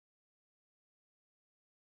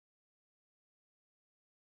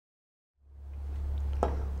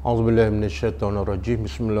A'udzubillahi minasyaitonirrajim.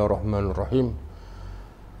 Bismillahirrahmanirrahim.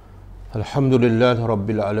 Alhamdulillahi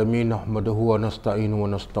rabbil alamin, nahmaduhu wa nasta'inu wa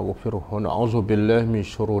nastaghfiruh wa na'udzu billahi min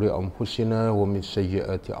syururi anfusina wa min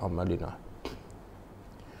sayyiati a'malina.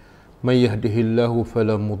 May yahdihillahu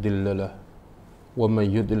fala mudilla lahu wa may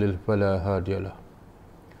yudlil fala hadiya lahu.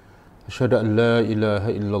 Asyhadu an la ilaha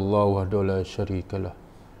illallah wahdahu la syarika lahu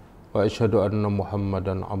wa asyhadu anna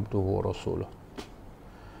Muhammadan abduhu wa rasuluh.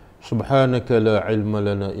 Subhanaka la ilma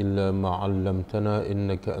lana illa ma 'allamtana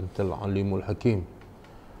innaka antal alimul hakim.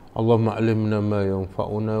 Allahumma 'allimna ma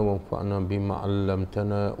yanfa'una wanfa'na bima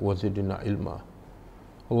 'allamtana wa zidna ilma.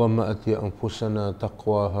 Allahumma ati anfusana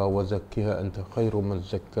taqwaha wa zakkiha anta khairu man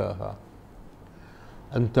zakkaha.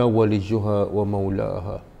 Anta waliyuha wa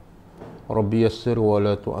maulaha. Rabbi yassir wa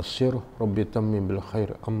la tu'assir, Rabbi tammim bil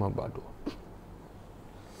khair, amma ba'du.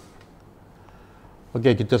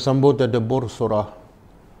 Okey, kita sambung tadabbur surah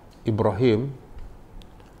Ibrahim,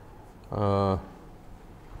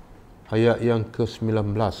 ayat yang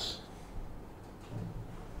ke-19.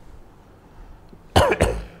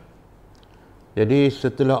 Jadi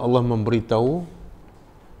setelah Allah memberitahu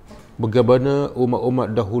bagaimana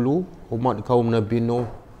umat-umat dahulu, umat kaum Nabi Nuh,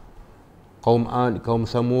 kaum Ad, kaum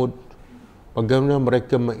Samud, bagaimana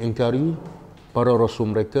mereka mengingkari para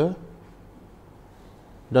rasul mereka,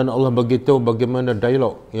 dan Allah beritahu bagaimana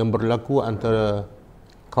dialog yang berlaku antara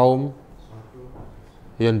kaum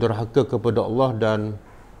yang derhaka kepada Allah dan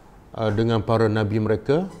dengan para nabi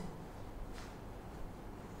mereka.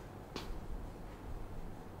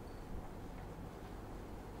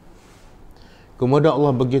 Kemudian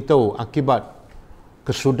Allah beritahu akibat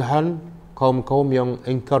kesudahan kaum-kaum yang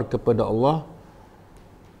ingkar kepada Allah,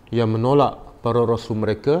 yang menolak para rasul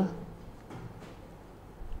mereka,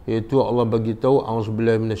 iaitu Allah beritahu,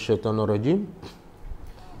 a'udzubillahi minasyaitonirrajim,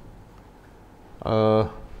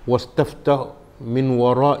 wastaftah min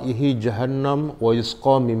waraihi jahannam wa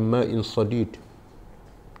yusqa min ma'in sadid.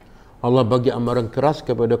 Allah bagi amaran keras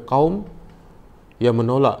kepada kaum yang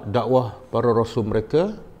menolak dakwah para rasul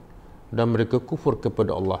mereka dan mereka kufur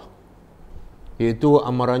kepada Allah. Iaitu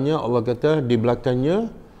amarannya, Allah kata di belakangnya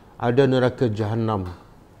ada neraka jahannam,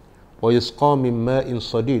 wa yusqa min ma'in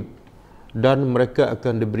sadid, dan mereka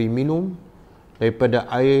akan diberi minum daripada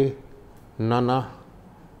air nanah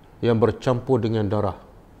yang bercampur dengan darah.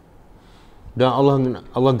 Dan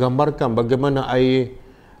Allah gambarkan bagaimana air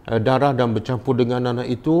darah dan bercampur dengan nanah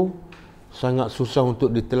itu sangat susah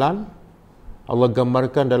untuk ditelan. Allah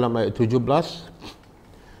gambarkan dalam ayat 17,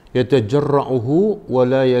 yatajarra'uhu wa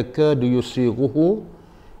la yakadu yusighuhu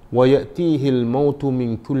wa ya'tihil mautu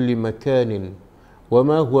min kulli makanin wa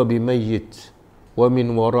ma huwa bimayyit wa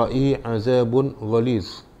min wara'ihi azabun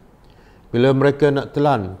ghaliz. Bila mereka nak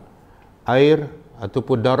telan air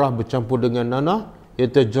ataupun darah bercampur dengan nanah,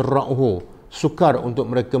 yatajarra'uhu, sukar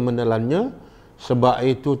untuk mereka menelannya sebab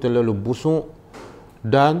air itu terlalu busuk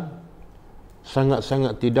dan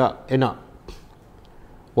sangat-sangat tidak enak.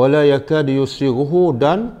 Wala yakadu yusighuhu,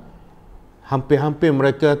 dan hampir-hampir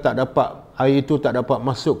mereka tak dapat, air itu tak dapat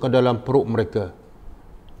masuk ke dalam perut mereka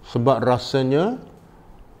sebab rasanya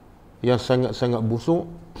yang sangat-sangat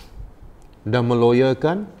busuk dan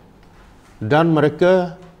meloyakan, dan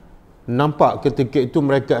mereka nampak ketika itu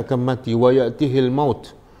mereka akan mati. Wa ya'tihil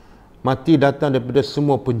maut, mati datang daripada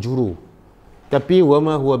semua penjuru, tapi wa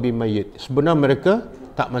ma huwa bimayyit, sebenarnya mereka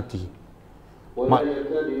tak mati.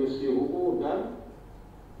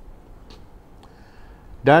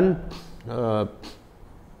 Dan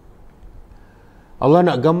Allah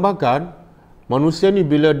nak gambarkan manusia ni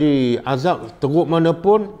bila diazab teruk mana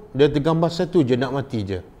pun, dia tergambar satu je, nak mati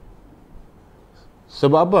je.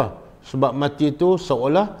 Sebab apa? Sebab mati itu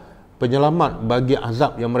seolah penyelamat bagi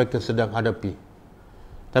azab yang mereka sedang hadapi.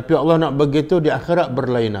 Tapi Allah nak begitu di akhirat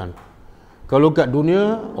berlainan. Kalau kat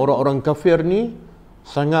dunia, orang-orang kafir ni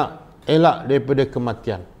sangat elak daripada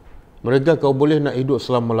kematian. Mereka kau boleh nak hidup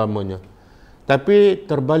selama-lamanya. Tapi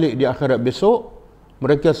terbalik di akhirat besok,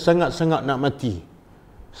 mereka sangat-sangat nak mati.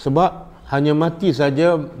 Sebab hanya mati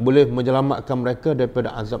saja boleh menyelamatkan mereka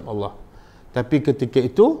daripada azab Allah. Tapi ketika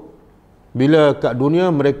itu, bila kat dunia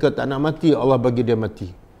mereka tak nak mati, Allah bagi dia mati.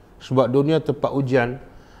 Sebab dunia tempat ujian,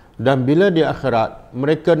 dan bila di akhirat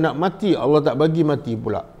mereka nak mati, Allah tak bagi mati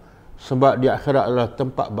pula, sebab di akhirat adalah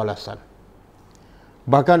tempat balasan.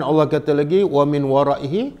 Bahkan Allah kata lagi, wa min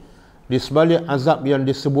waraihi, di sebalik azab yang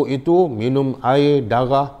disebut itu, minum air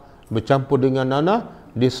darah bercampur dengan nanah,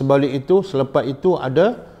 di sebalik itu, selepas itu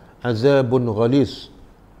ada azabun ghaliz,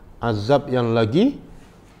 azab yang lagi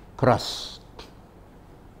keras.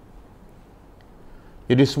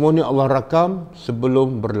 Jadi semua ni Allah rakam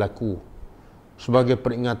sebelum berlaku, sebagai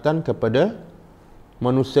peringatan kepada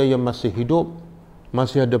manusia yang masih hidup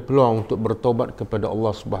masih ada peluang untuk bertaubat kepada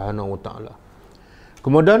Allah Subhanahu Wa Taala.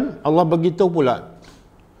 Kemudian Allah beritahu pula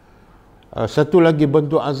satu lagi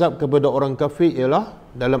bentuk azab kepada orang kafir ialah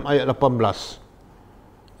dalam ayat 18.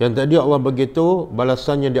 Yang tadi Allah beritahu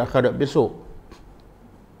balasannya di akhirat besok.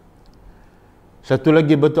 Satu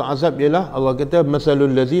lagi bentuk azab ialah Allah kata masalul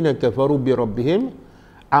ladzina kafaru bi rabbihim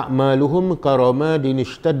a'maluhum karamadin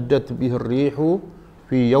ishtaddat bihi ar-rihu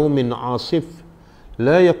fi yawmin 'asif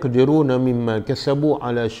la yaqdiruna mimma kasabu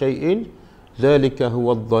ala syai'in dzalika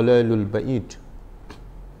huwa ad-dhalalul ba'id.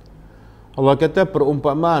 Allah kata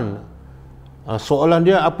perumpamaan soalan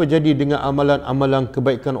dia apa jadi dengan amalan-amalan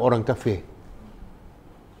kebaikan orang kafir.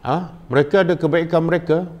 Mereka ada kebaikan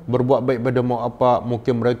mereka, berbuat baik pada mak bapak,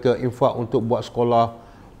 mungkin mereka infak untuk buat sekolah,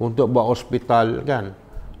 untuk buat hospital kan.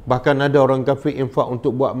 Bahkan ada orang kafir infak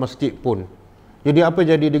untuk buat masjid pun. Jadi apa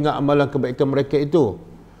jadi dengan amalan kebaikan mereka itu?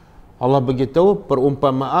 Allah beritahu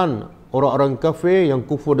perumpamaan orang-orang kafir yang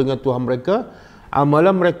kufur dengan Tuhan mereka,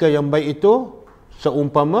 amalan mereka yang baik itu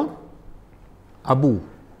seumpama abu,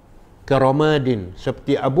 karamadin,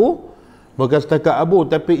 seperti abu, bukan setakat abu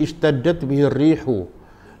tapi istaddat bihi rihu,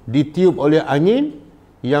 ditiup oleh angin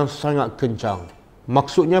yang sangat kencang.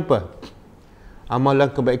 Maksudnya apa? Amalan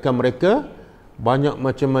kebaikan mereka banyak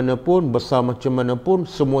macam mana pun, besar macam mana pun,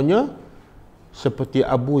 semuanya seperti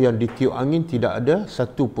abu yang ditiup angin, tidak ada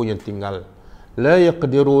satu pun yang tinggal. La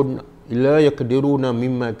yaqdiruna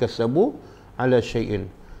mimma kasabu ala syai'in.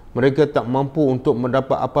 Mereka tak mampu untuk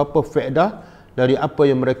mendapat apa-apa faedah dari apa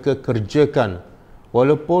yang mereka kerjakan,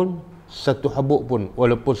 walaupun satu habuk pun,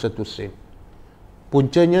 walaupun satu sen.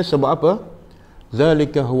 Puncanya sebab apa?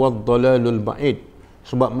 Zalika huwa ad-dhalalul ba'id.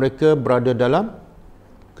 Sebab mereka berada dalam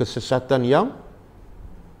kesesatan yang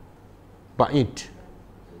ba'id.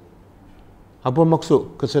 Apa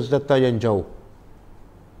maksud kesesatan yang jauh?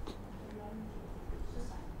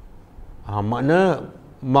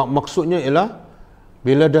 Maksudnya ialah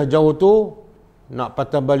bila dah jauh tu nak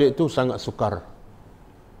patah balik tu sangat sukar.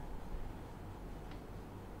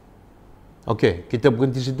 Okey, kita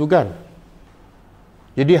berhenti situ kan.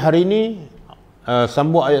 Jadi hari ini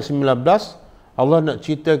sambung ayat 19, Allah nak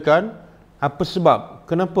ceritakan apa sebab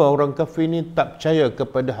kenapa orang kafir ni tak percaya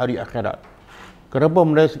kepada hari akhirat. Kenapa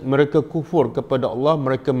mereka kufur kepada Allah,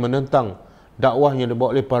 mereka menentang dakwah yang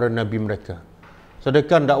dibawa oleh para nabi mereka.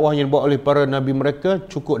 Sedangkan dakwah yang dibawa oleh para nabi mereka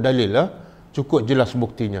cukup dalil lah, cukup jelas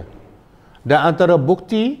buktinya. Dan antara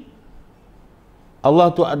bukti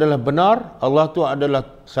Allah tu adalah benar, Allah tu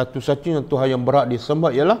adalah satu-satunya Tuhan yang berhak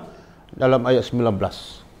disembah ialah dalam ayat 19.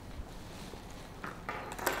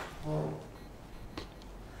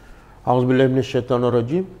 A'udzubillahi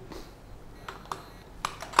minasyaitonirrajim.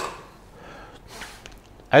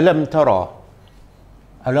 Alam tara.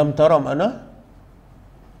 Alam tara mana?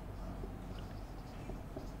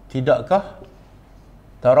 Tidakkah?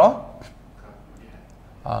 Tara?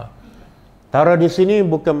 Tara di sini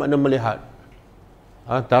bukan makna melihat.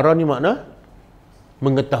 Tara ni makna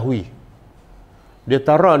mengetahui. Dia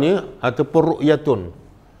tara ni ataupun ru'yatun.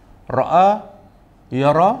 Ra'a,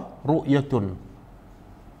 yara, ru'yatun.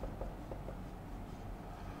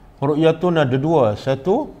 Ru'yatun ada dua.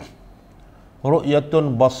 Satu,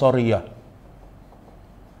 ru'yatun basariyah,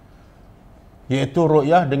 iaitu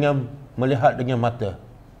ru'yah dengan melihat dengan mata.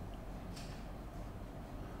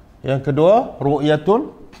 Yang kedua,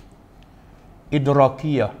 ru'yatun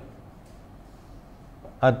idrakiyah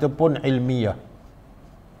ataupun ilmiyah.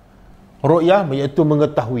 Ru'yah iaitu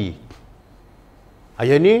mengetahui.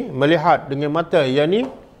 Yang ni melihat dengan mata, yang ni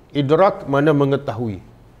idrak, mana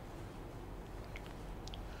mengetahui.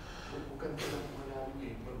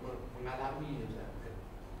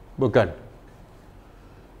 Bukan.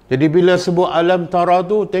 Jadi bila sebut alam tara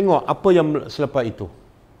tu, tengok apa yang selepas itu.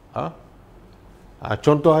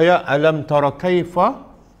 Contoh ayat, alam tara kaifa,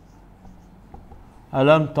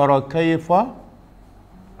 alam tara kaifa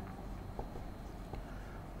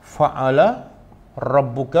fa'ala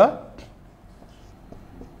rabbuka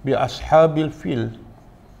bi ashabil fil.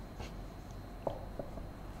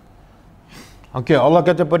 Okey, Allah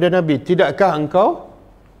kata pada Nabi, tidakkah engkau,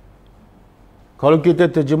 kalau kita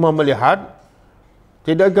terjemah melihat,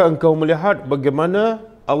 tidakkah engkau melihat bagaimana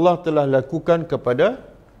Allah telah lakukan kepada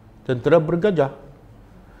tentera bergajah?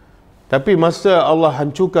 Tapi masa Allah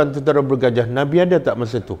hancurkan tentera bergajah, Nabi ada tak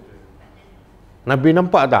masa tu? Nabi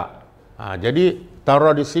nampak tak? Jadi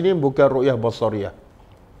tara di sini bukan ru'yah basariyah,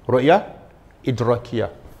 ru'yah idrakiyah.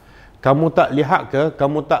 Kamu tak lihat ke,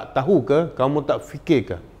 kamu tak tahu ke, kamu tak fikir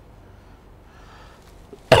ke?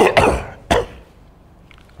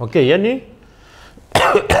 Okey, yang ni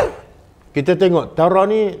kita tengok tara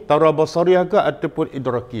ni, tara basariyah ke ataupun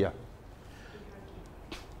idrakiyah.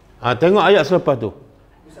 Tengok ayat selepas tu.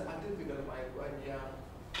 Ustaz, ada ke dalam ayat Quran yang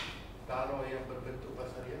tara yang berbentuk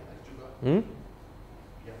basariah juga?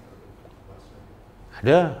 Yang berbentuk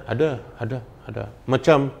basariah. Ada.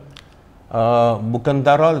 Macam bukan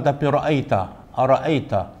tara tetapi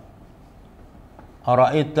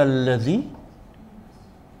Ara'aita allazi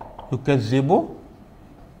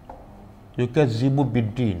yukazzibu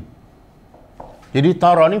biddin. Jadi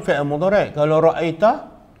tara ni fi'il mudhari'. Kalau ra'aita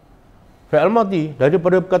fi'il madhi,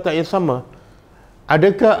 daripada perkataan yang sama.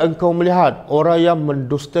 Adakah engkau melihat orang yang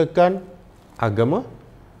mendustakan agama?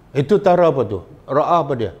 Itu tara apa tu? Ra'a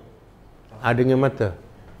apa dia? Dengan mata.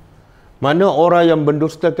 Mana orang yang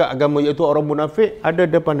mendustakan agama, iaitu orang munafik, ada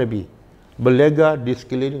depan Nabi, berlega di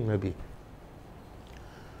sekeliling Nabi.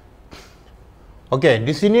 Okey,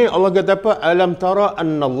 di sini Allah kata apa? Alam tara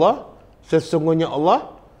annallah, sesungguhnya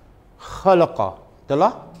Allah khalaqa,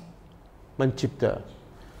 telah mencipta.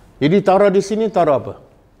 Jadi tara di sini tara apa?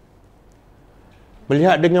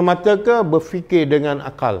 Melihat dengan mata ke berfikir dengan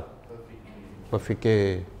akal?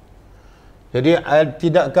 Berfikir. Jadi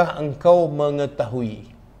tidakkah engkau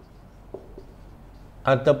mengetahui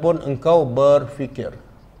ataupun engkau berfikir?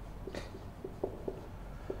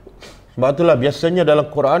 Sebab itulah biasanya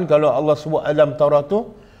dalam Quran kalau Allah sebut alam tara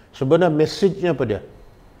tu, sebenarnya mesejnya apa dia?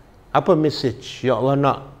 Apa mesej yang Allah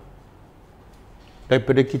nak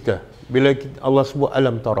daripada kita bila Allah sebut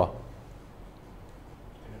alam tara?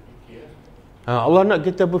 Allah nak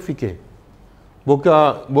kita berfikir.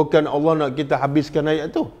 Bukan Allah nak kita habiskan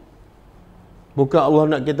ayat tu. Bukan Allah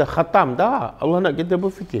nak kita khatam, tak. Allah nak kita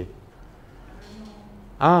berfikir.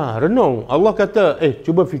 Renung. Allah kata,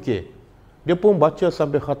 cuba fikir. Dia pun baca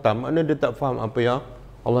sampai khatam, maknanya dia tak faham apa yang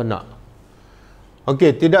Allah nak.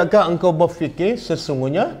 Okey, tidakkah engkau berfikir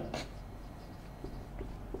sesungguhnya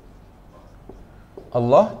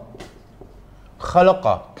Allah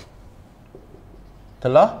khalaqa,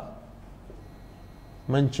 telah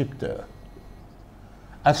mencipta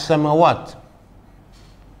as-samawat,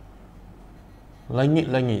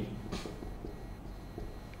 langit-langit.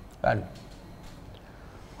 Kan?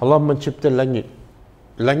 Allah mencipta langit.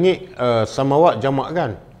 Langit, samawat jamak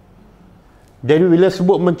kan? Jadi bila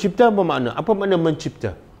sebut mencipta, apa makna? Apa makna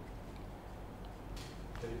mencipta?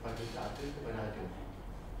 Daripada tak ada kepada ada.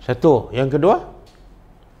 Satu. Yang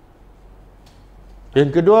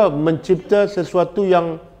kedua, mencipta sesuatu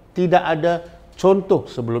yang tidak ada contoh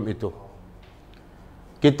sebelum itu.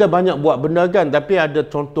 Kita banyak buat benda kan, tapi ada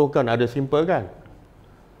contoh kan, ada simple kan.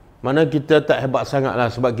 Mana kita tak hebat sangat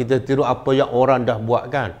lah, sebab kita tiru apa yang orang dah buat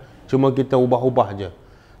kan. Cuma kita ubah-ubah je.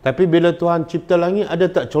 Tapi bila Tuhan cipta langit, ada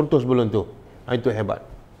tak contoh sebelum tu? Itu hebat.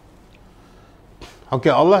 Okey,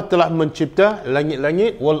 Allah telah mencipta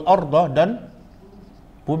langit-langit wal arda, dan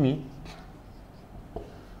bumi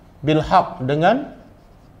bil haq, dengan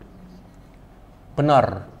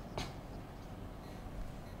benar.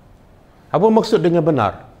 Apa maksud dengan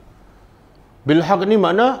benar? Bil haq ni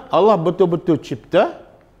makna Allah betul-betul cipta.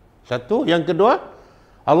 Satu. Yang kedua,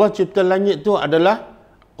 Allah cipta langit tu adalah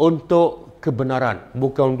untuk kebenaran,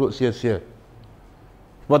 bukan untuk sia-sia.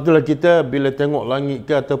 Sebab itulah kita bila tengok langit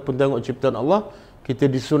ke ataupun tengok ciptaan Allah, kita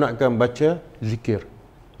disunatkan baca zikir.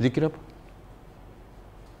 Zikir apa?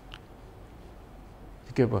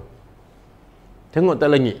 Zikir apa? Tengok tak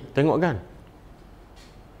langit? Tengok kan?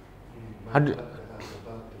 Ada.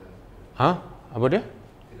 Apa dia?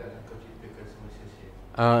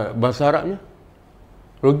 Bahasa Arabnya?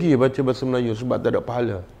 Rugi baca bahasa Melayu sebab tak ada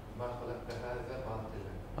pahala.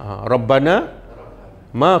 Rabbana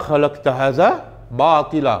ma khalaqta hadza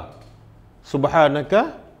batila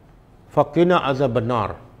subhanaka faqina azaban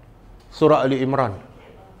nar. Surah Ali Imran.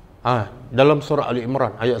 Dalam surah Ali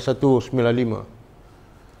Imran ayat 195.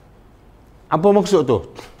 Apa maksud tu?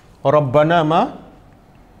 Rabbana ma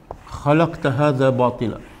khalaqta hadza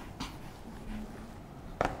batila.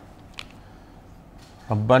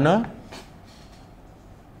 Rabbana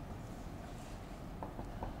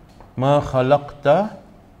ma khalaqta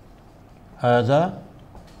hadza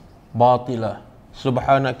batila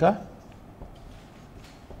subhanaka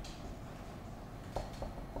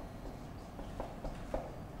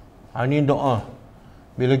ini doa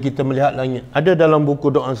bila kita melihat langit. Ada dalam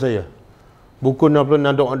buku doa saya, buku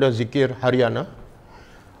 66 doa dan zikir harian.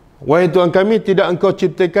 Wahai Tuhan kami, tidak engkau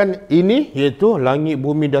ciptakan ini, iaitu langit,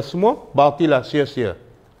 bumi dan semua, batilah, sia-sia.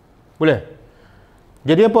 Boleh?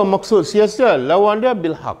 Jadi apa maksud sia-sia? Lawan dia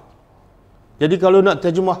bil haq. Jadi kalau nak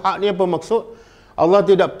terjemah hak ni apa maksud? Allah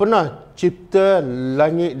tidak pernah cipta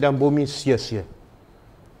langit dan bumi sia-sia.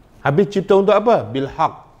 Habis cipta untuk apa? Bil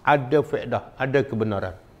haq. Ada faedah, ada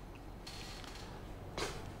kebenaran.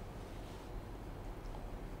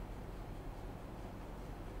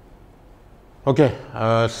 Okey,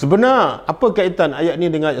 sebenar apa kaitan ayat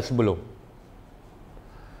ni dengan ayat sebelum?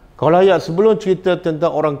 Kalau ayat sebelum cerita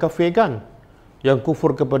tentang orang kafir kan, yang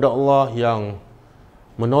kufur kepada Allah, yang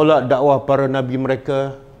menolak dakwah para nabi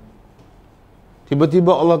mereka.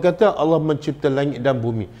 Tiba-tiba Allah kata Allah mencipta langit dan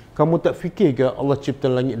bumi. Kamu tak fikir ke Allah cipta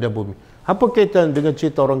langit dan bumi? Apa kaitan dengan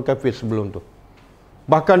cerita orang kafir sebelum tu?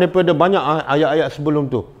 Bahkan daripada banyak ayat-ayat sebelum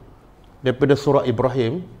tu, daripada surah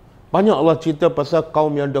Ibrahim, banyak Allah cerita pasal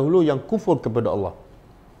kaum yang dahulu yang kufur kepada Allah.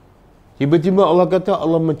 Tiba-tiba Allah kata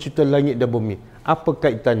Allah mencipta langit dan bumi. Apa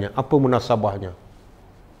kaitannya? Apa munasabahnya?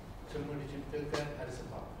 Semua diciptakan ada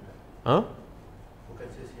sebab. Ha? Bukan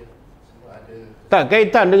sia-sia. Semua ada. Tak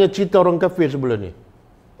kaitan dengan cerita orang kafir sebelum ni.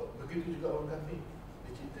 Begitu juga orang kafir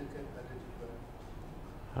diciptakan ada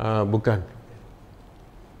tujuan. Bukan.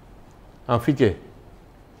 Fikir.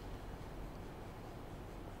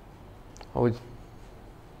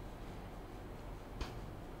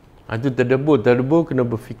 Itu tadabbur kena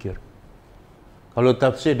berfikir. Kalau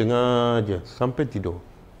tafsir dengar je sampai tidur.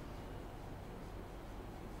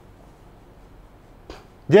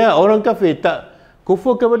 Dia orang kafir tak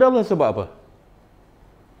kufur kepada Allah sebab apa?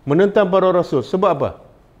 Menentang para rasul sebab apa?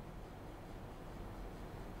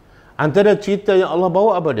 Antara cerita yang Allah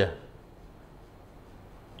bawa apa dia?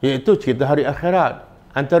 Iaitu cerita hari akhirat.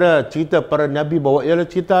 Antara cerita para nabi bawa ialah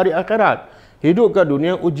cerita hari akhirat. Hidup kat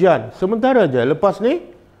dunia ujian. Sementara je. Lepas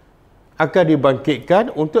ni akan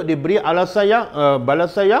dibangkitkan untuk diberi balasan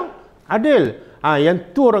yang adil. Yang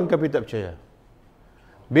tu orang kafir tak percaya.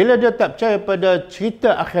 Bila dia tak percaya pada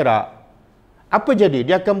cerita akhirat, apa jadi?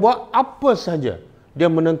 Dia akan buat apa saja.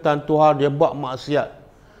 Dia menentang Tuhan, dia buat maksiat.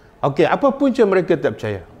 Okey, apa punca mereka tak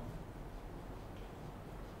percaya?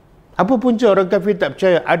 Apa punca orang kafir tak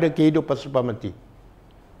percaya ada kehidupan selepas mati?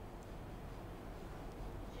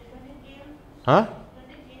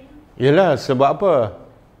 Yalah, sebab apa?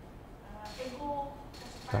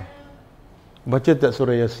 Baca tak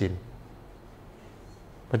surah Yasin?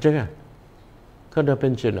 Baca kan? Kan dah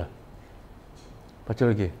pension dah. Baca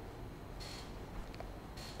lagi.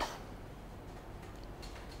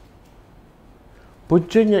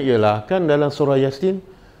 Puncanya ialah kan dalam surah Yasin,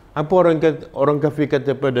 apa orang kafir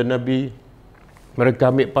kata pada Nabi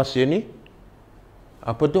mereka ambil pasir ni?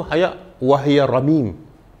 Apa tu? Ayat wahya ramim.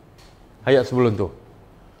 Ayat sebelum tu.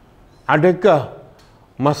 Adakah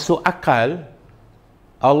masuk akal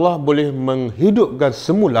Allah boleh menghidupkan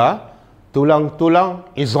semula tulang-tulang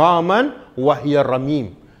izraman wahya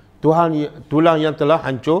ramim. Tulang yang telah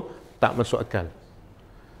hancur, tak masuk akal.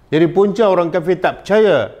 Jadi punca orang kafir tak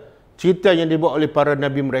percaya cerita yang dibuat oleh para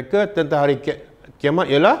nabi mereka tentang hari kiamat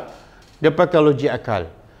ialah dia pakai logik akal.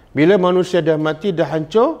 Bila manusia dah mati, dah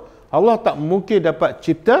hancur, Allah tak mungkin dapat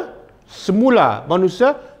cipta semula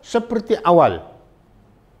manusia seperti awal.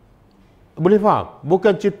 Boleh faham?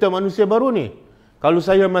 Bukan cipta manusia baru ni. Kalau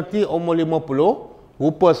saya mati umur 50,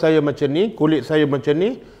 rupa saya macam ni, kulit saya macam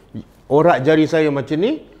ni, orak jari saya macam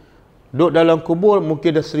ni, duduk dalam kubur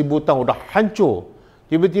mungkin dah 1000 tahun, dah hancur.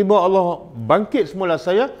 Tiba-tiba Allah bangkit semula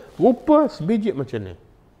saya, rupa sebiji macam ni.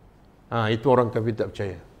 Itu orang kafir tak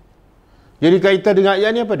percaya. Jadi kaitan dengan ayat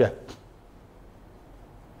ni apa dia?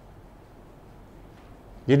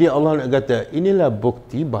 Jadi Allah nak kata, inilah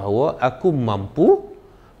bukti bahawa aku mampu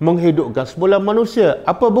menghidupkan semula manusia.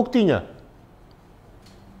 Apa buktinya?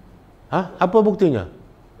 Apa buktinya?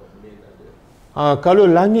 Kalau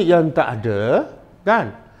langit yang tak ada,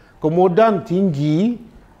 kan? Kemudian tinggi,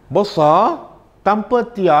 besar, tanpa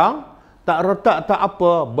tiang, tak retak, tak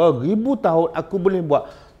apa, beribu tahun aku boleh buat.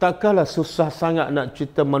 Takkanlah susah sangat nak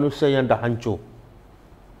cipta manusia yang dah hancur.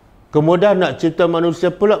 Kemudian nak cipta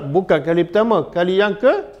manusia pula bukan kali pertama, kali yang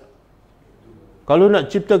kalau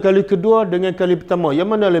nak cipta kali kedua dengan kali pertama,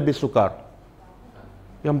 yang mana lebih sukar?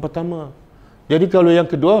 Yang pertama. Jadi kalau yang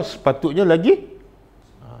kedua sepatutnya lagi.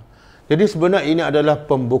 Jadi sebenarnya ini adalah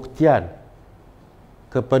pembuktian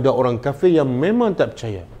kepada orang kafir yang memang tak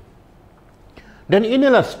percaya. Dan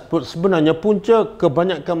inilah sebenarnya punca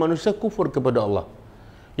kebanyakan manusia kufur kepada Allah.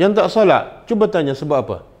 Yang tak salat, cuba tanya sebab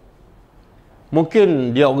apa?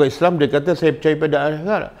 Mungkin dia orang Islam, dia kata saya percaya pada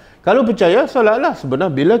akhirat. Kalau percaya, salatlah.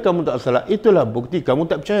 Sebenarnya bila kamu tak salat, itulah bukti kamu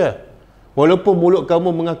tak percaya. Walaupun mulut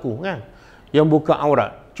kamu mengaku, kan? Yang buka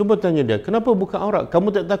aurat. Cuba tanya dia, kenapa buka aurat? Kamu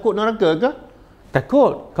tak takut neraka ke?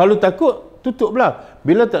 Takut. Kalau takut, tutuplah.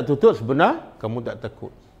 Bila tak tutup, sebenarnya kamu tak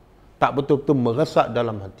takut. Tak betul-betul meresap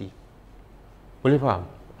dalam hati. Boleh faham?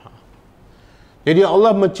 Jadi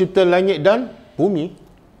Allah mencipta langit dan bumi.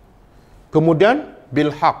 Kemudian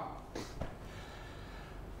bilhaq.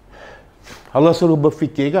 Allah suruh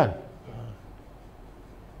berfikir, kan?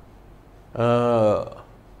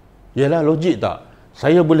 Yalah, logik tak?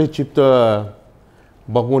 Saya boleh cipta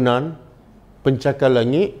bangunan pencakar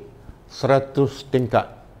langit 100 tingkat.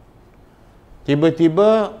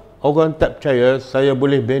 Tiba-tiba orang tak percaya saya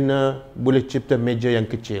boleh boleh cipta meja yang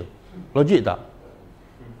kecil. Logik tak?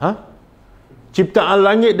 Ciptaan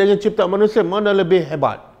langit dengan ciptaan manusia mana lebih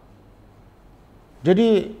hebat?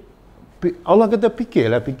 Jadi Allah kata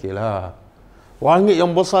fikirlah. Langit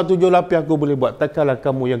yang besar 7 lapis aku boleh buat, takkanlah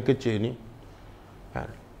kamu yang kecil ni.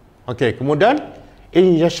 Okey, kemudian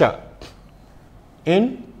in yasha.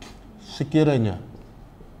 In sekiranya.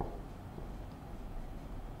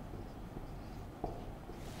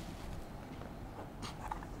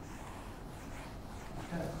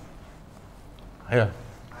 Ya.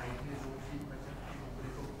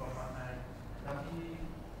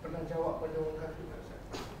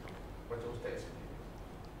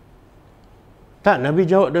 Tak, Nabi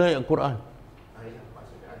jawab dengan ayat Quran.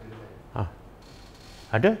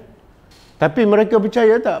 Ada. Tapi mereka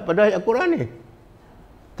percaya tak pada ayat Quran ni?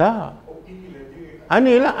 Tak.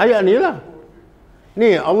 Inilah ayat ni lah.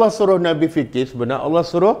 Ni Allah suruh Nabi fikir, sebenarnya Allah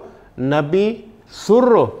suruh Nabi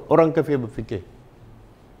suruh orang kafir berfikir.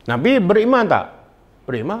 Nabi beriman tak?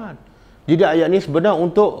 Beriman. Jadi ayat ni sebenarnya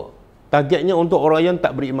untuk targetnya untuk orang yang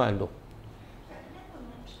tak beriman tu.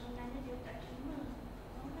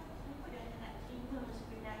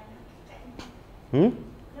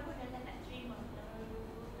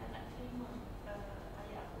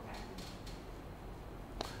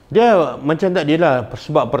 Dia macam tak dia lah.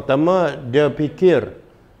 Sebab pertama dia fikir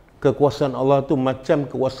kekuasaan Allah tu macam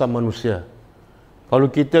kekuasaan manusia.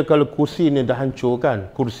 Kalau kursi ni dah hancur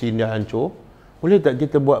kan, kursi ni dah hancur, boleh tak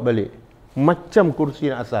kita buat balik macam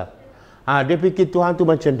kursi yang asal? Dia fikir Tuhan tu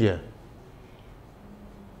macam dia.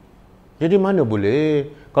 Jadi mana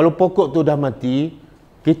boleh? Kalau pokok tu dah mati,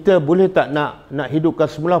 kita boleh tak nak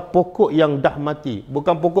hidupkan semula pokok yang dah mati,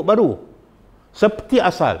 bukan pokok baru seperti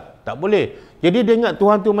asal? Tak boleh. Jadi dia ingat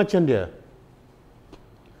Tuhan tu macam dia.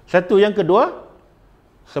 Satu. Yang kedua,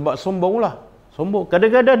 sebab sombonglah. Sombong.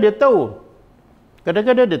 Kadang-kadang dia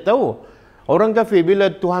tahu. Orang kafir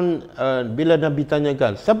bila bila Nabi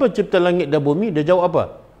tanyakan, siapa cipta langit dan bumi? Dia jawab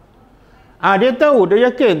apa? Dia tahu,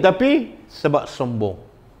 dia yakin, tapi sebab sombong.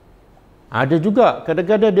 Ada juga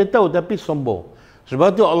kadang-kadang dia tahu tapi sombong.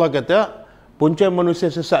 Sebab tu Allah kata punca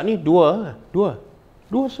manusia sesat ni dua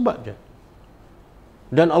sebab je.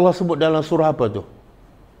 Dan Allah sebut dalam surah apa tu?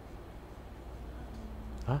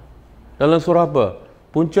 Dalam surah apa?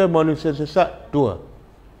 Punca manusia sesat dua.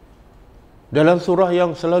 Dalam surah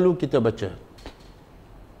yang selalu kita baca.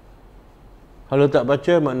 Kalau tak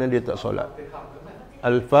baca makna dia tak solat.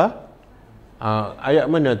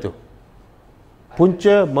 Ayat mana tu?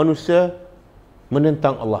 Punca manusia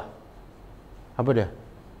menentang Allah. Apa dia?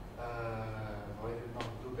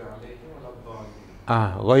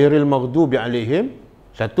 Ghairil maghdubi alaihim.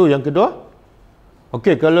 Satu. Yang kedua,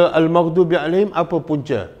 okey, kalau al-maghdubi alaihim, apa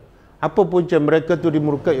punca? Apa punca mereka tu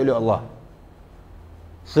dimurkai oleh Allah?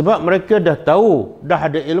 Sebab mereka dah tahu,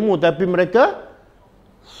 dah ada ilmu, tapi mereka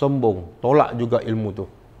sombong, tolak juga ilmu tu.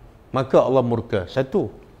 Maka Allah murka.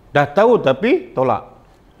 Satu, dah tahu tapi tolak,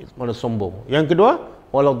 malah sombong. Yang kedua,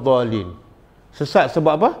 waladhdallin, sesat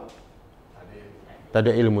sebab apa? Tak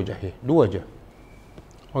ada ilmu, jahil. Dua je.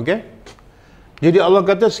 Okey. Jadi Allah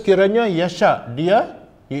kata sekiranya yasha, dia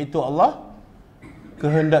iaitu Allah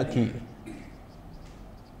kehendaki,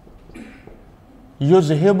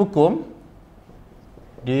 yuzhibukum,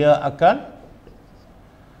 dia akan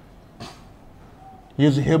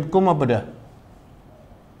yuzhibukum apa dah?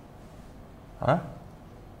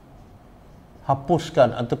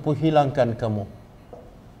 Hapuskan ataupun hilangkan kamu.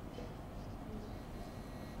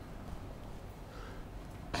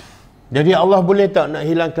 Jadi Allah boleh tak nak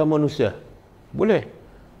hilangkan manusia? Boleh.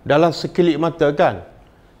 Dalam sekelip mata kan.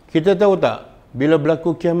 Kita tahu tak, bila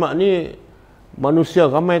berlaku kiamat ni, manusia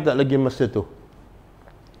ramai tak lagi masa tu?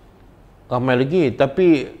 Ramai lagi.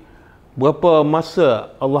 Tapi berapa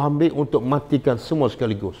masa Allah ambil untuk matikan semua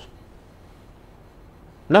sekaligus?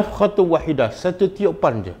 Nafkhatun wahidah, satu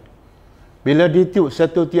tiupan je. Bila ditiup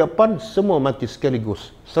satu tiupan, semua mati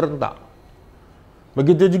sekaligus, serentak.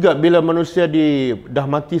 Begitu juga bila manusia dah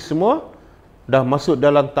mati semua, dah masuk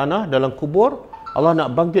dalam tanah, dalam kubur, Allah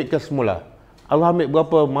nak bangkitkan semula. Allah ambil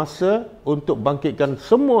berapa masa untuk bangkitkan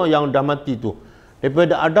semua yang dah mati tu,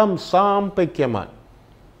 daripada Adam sampai kiamat?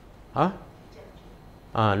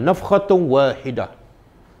 Nafkhatun wahidah,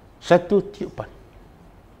 satu tiupan.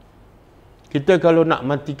 Kita kalau nak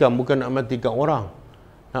matikan, bukan nak matikan orang,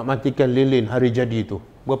 nak matikan lilin hari jadi tu,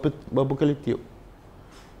 berapa kali tiup?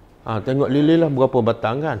 Tengok lilin lah berapa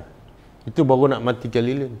batang kan, itu baru nak matikan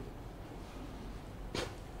lilin.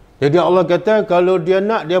 Jadi Allah kata kalau dia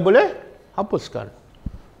nak, dia boleh hapuskan.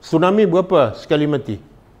 Tsunami berapa sekali mati?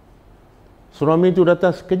 Tsunami tu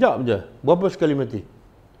datang sekejap je. Berapa sekali mati?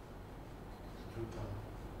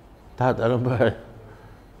 Tak sampai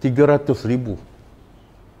 300,000.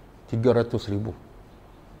 300,000.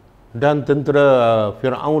 Dan tentera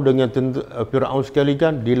Firaun dengan Firaun sekali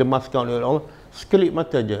kan dilemaskan oleh Allah sekelip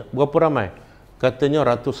mata je. Berapa ramai? Katanya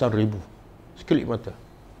ratusan ribu. Sekelip mata.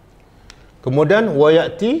 Kemudian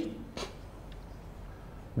wayati,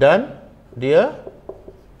 dan dia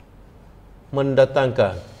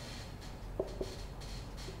mendatangkan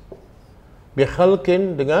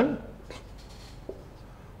bikhalqin, dengan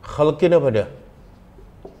khalqin apa dia?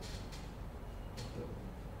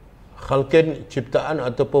 Khalqin ciptaan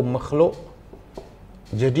ataupun makhluk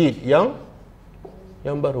jadid yang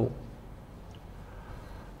baru.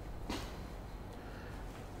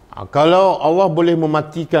 Kalau Allah boleh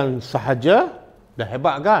mematikan sahaja, dah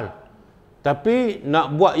hebat kan? Tapi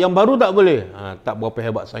nak buat yang baru tak boleh. Tak berapa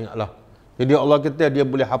hebat sangatlah. Jadi Allah kata dia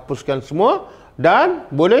boleh hapuskan semua dan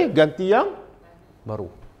boleh ganti yang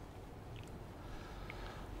baru.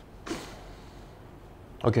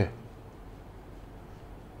 Okey.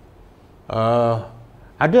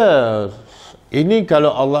 Ada ini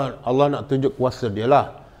kalau Allah nak tunjuk kuasa dia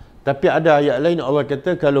lah. Tapi ada ayat lain Allah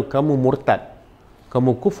kata kalau kamu murtad,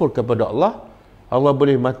 kamu kufur kepada Allah, Allah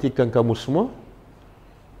boleh matikan kamu semua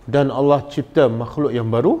dan Allah cipta makhluk yang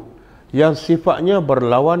baru yang sifatnya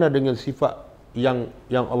berlawanan dengan sifat yang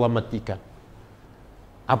Allah matikan.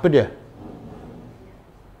 Apa dia?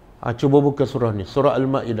 Cuba buka surah ni, surah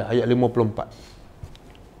Al-Ma'idah ayat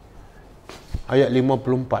 54. Ayat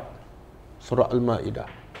 54. Surah Al-Ma'idah.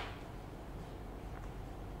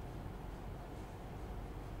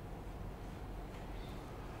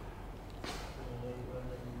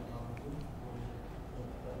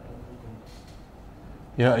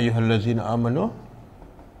 Ya ayyuhallazina amanu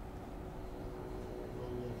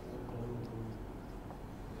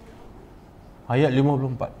ayat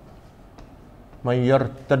 54. Man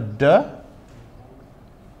yartadda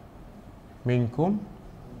minkum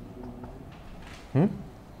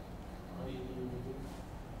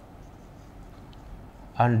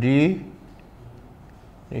andi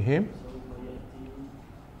ihim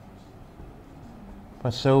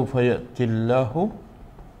fasawfa ya'tillahu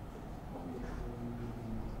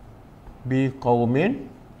bi qaumin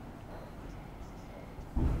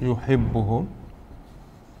yuhibbuhum,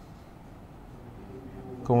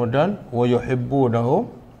 kemudian wa yuhibbunahu,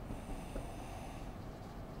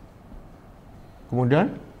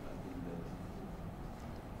 kemudian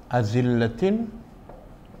azillatin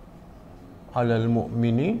alal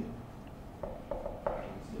mu'minin,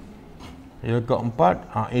 yang keempat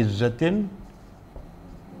a'izzatin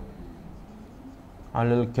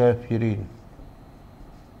alal kafirin,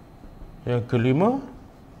 yang kelima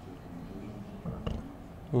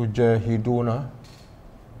yujahiduna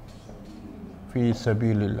fi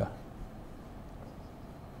sabilillah.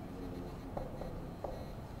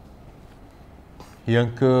 Yang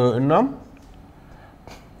keenam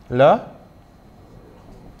la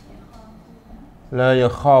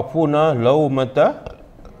yakhafuna laumata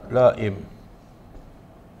laim.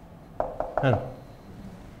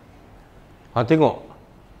 Tengok.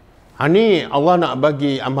 Ni Allah nak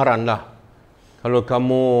bagi amaran lah. Kalau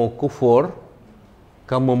kamu kufur,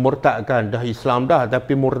 kamu murtadkan, dah Islam dah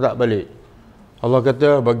tapi murtad balik, Allah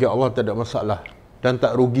kata bagi Allah tak ada masalah dan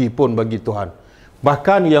tak rugi pun bagi Tuhan.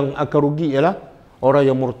 Bahkan yang akan rugi ialah orang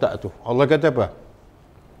yang murtad tu. Allah kata apa?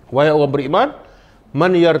 Wahai orang beriman,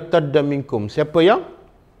 man yartadda minkum, siapa yang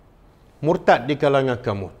murtad di kalangan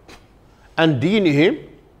kamu, an dinihim,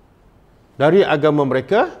 dari agama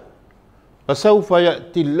mereka, fasawfa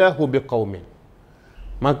ya'tillahu biqaumin,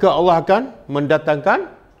 maka Allah akan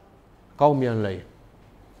mendatangkan kaum yang lain.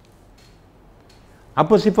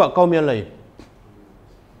 Apa sifat kaum yang lain?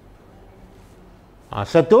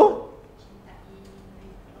 Satu,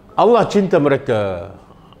 Allah cinta mereka.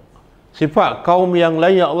 Sifat kaum yang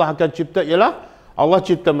lain yang Allah akan cipta ialah Allah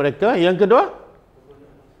cipta mereka. Yang kedua,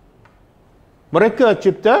 mereka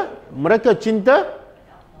cinta.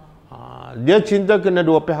 Dia cinta kena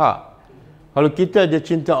dua pihak. Kalau kita je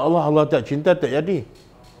cinta Allah, Allah tak cinta, tak jadi.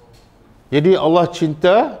 Jadi Allah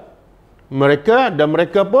cinta mereka dan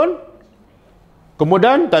mereka pun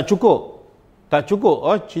kemudian tak cukup.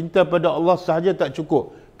 Cinta pada Allah sahaja tak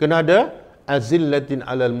cukup. Kena ada azillatin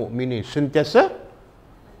alal mu'minin, sentiasa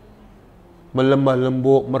melemah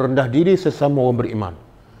lembut, merendah diri sesama orang beriman.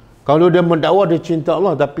 Kalau dia mendakwa dia cinta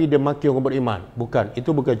Allah tapi dia maki orang beriman, bukan,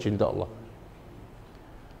 itu bukan cinta Allah.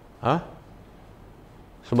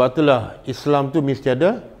 Sebab itulah Islam tu mesti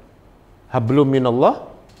ada hablum minallah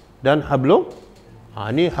dan hablum,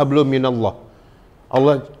 ni hablum minallah.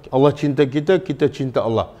 Allah cinta kita, kita cinta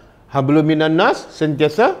Allah. Hablum minan nas,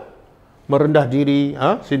 sentiasa merendah diri,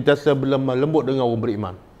 sentiasa berlemah lembut dengan orang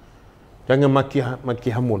beriman. Jangan maki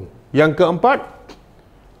hamun. Yang keempat,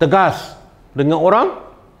 tegas dengan orang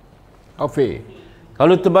kafir.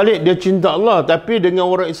 Kalau terbalik, dia cinta Allah, tapi dengan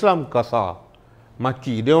orang Islam kasar,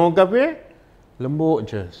 maki. Dia orang kafir, lembut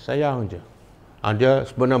je, sayang je. Dia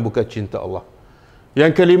sebenarnya bukan cinta Allah.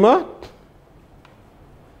 Yang kelima,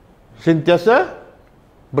 sentiasa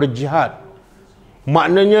berjihad.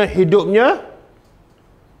 Maknanya hidupnya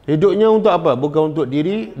untuk apa? Bukan untuk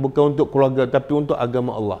diri, bukan untuk keluarga, tapi untuk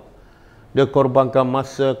agama Allah. Dia korbankan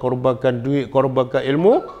masa, korbankan duit, korbankan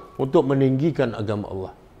ilmu untuk meninggikan agama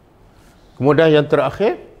Allah. Kemudian yang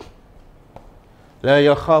terakhir, la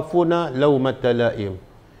yakhafuna laumata laim.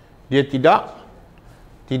 Dia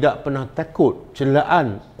tidak pernah takut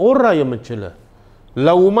celaan orang yang mencela.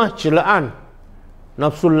 Laumah, celaan.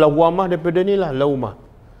 Nafsul lawamah daripada inilah laumah.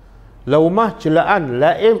 Laumah, celaan.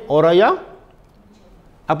 Laim, orang yang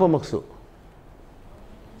apa maksud?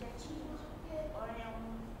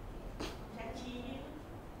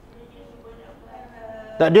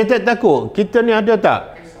 Tak, dia tak takut. Kita ni ada tak?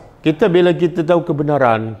 Kita bila kita tahu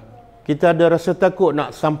kebenaran, kita ada rasa takut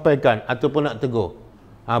nak sampaikan ataupun nak tegur.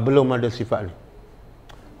 Belum ada sifat ni.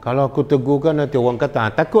 Kalau aku tegurkan nanti orang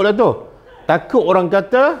kata, takutlah tu. Takut orang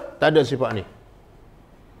kata, tak ada sifat ni.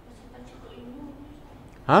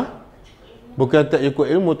 Bukan tak cukup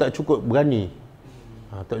ilmu, tak cukup berani.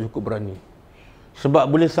 Tak cukup berani. Sebab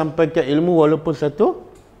boleh sampaikan ilmu walaupun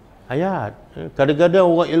satu ayat. Kadang-kadang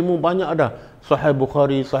orang ilmu banyak ada. Sahih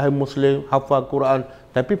Bukhari, Sahih Muslim, hafal Quran,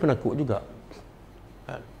 tapi penakut juga.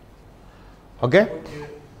 Okey?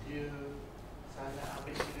 Dia salah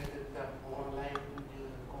ambil kira tentang orang lain punya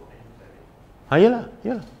komen tadi.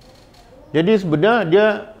 Yalah. Jadi sebenarnya dia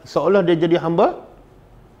seolah dia jadi hamba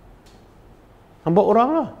orang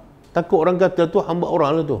lah. Takut orang kata tu hamba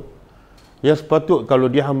orang lah tu. Yang sepatut kalau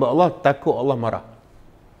dia hamba Allah, takut Allah marah.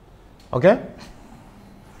 Okey?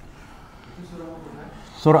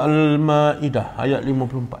 Surah Al-Ma'idah ayat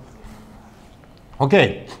 54.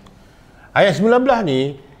 Okey. Ayat 19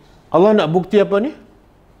 ni Allah nak bukti apa ni?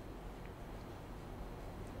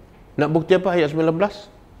 Nak bukti apa ayat 19?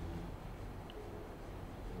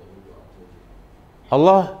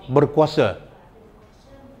 Allah berkuasa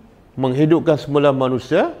menghidupkan semula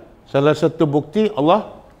manusia. Salah satu bukti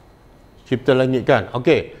Allah cipta langit kan.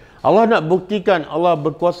 Okey. Allah nak buktikan Allah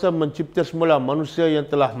berkuasa mencipta semula manusia yang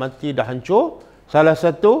telah mati dah hancur. Salah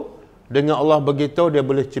satu, dengan Allah beritahu dia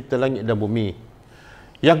boleh cipta langit dan bumi.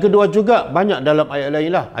 Yang kedua juga, banyak dalam ayat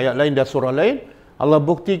lain lah. Ayat lain dan surah lain. Allah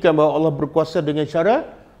buktikan bahawa Allah berkuasa dengan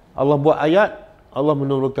cara Allah buat ayat, Allah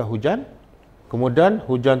menurunkan hujan. Kemudian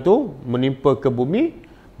hujan tu menimpa ke bumi.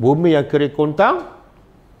 Bumi yang kering kontang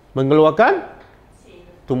mengeluarkan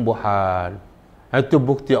tumbuhan. Itu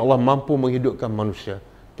bukti Allah mampu menghidupkan manusia.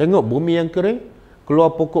 Tengok bumi yang kering,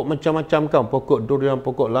 keluar pokok macam-macam kan. Pokok durian,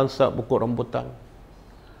 pokok lansat, pokok rambutan.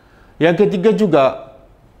 Yang ketiga juga,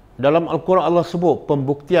 dalam Al-Quran Allah sebut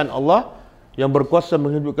pembuktian Allah yang berkuasa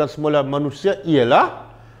menghidupkan semula manusia ialah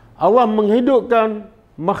Allah menghidupkan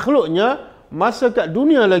makhluknya masa kat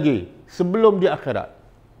dunia lagi sebelum di akhirat.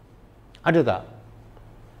 Ada tak?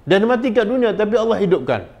 Dan mati kat dunia tapi Allah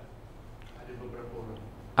hidupkan. Ada beberapa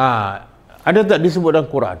orang. Ada tak disebut dalam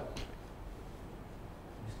Quran?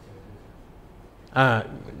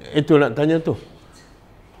 Itu nak tanya tu.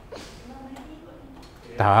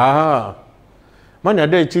 Tak. Mana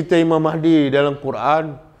ada cerita Imam Mahdi dalam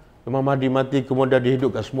Quran, Imam Mahdi mati kemudian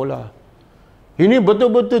dihidupkan semula. Ini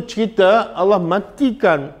betul-betul cerita Allah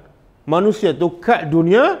matikan manusia tu kat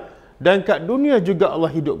dunia dan kat dunia juga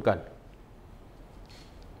Allah hidupkan.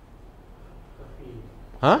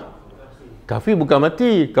 Kafir bukan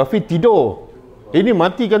mati, kafir tidur. Ini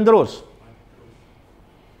matikan terus.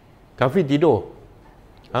 Kafir tidur.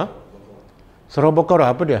 Surah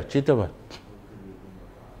Baqarah apa dia? Cerita apa?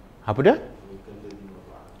 Apa dia?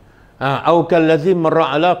 Au kallazi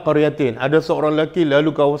marra ala qaryatin. Ada seorang lelaki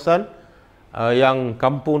lalu kawasan yang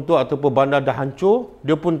kampung tu ataupun bandar dah hancur,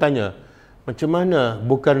 dia pun tanya, macam mana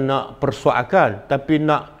bukan nak persoalkan tapi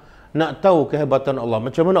nak tahu kehebatan Allah.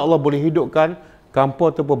 Macam mana Allah boleh hidupkan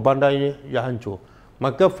kampung ataupun bandar ini yang hancur?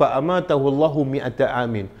 Maka fa amatahu Allahu mi'ata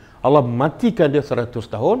amin. Allah matikan dia 100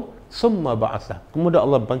 tahun, summa ba'atha. Kemudian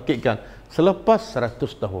Allah bangkitkan selepas 100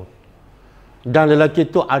 tahun. Dan lelaki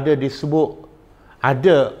itu ada disebut,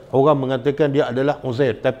 ada orang mengatakan dia adalah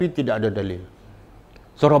Uzair, tapi tidak ada dalil.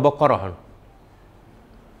 Surah Baqarah.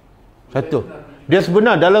 Satu. Dia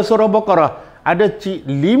sebenar dalam surah Baqarah ada 5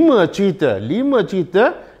 cerita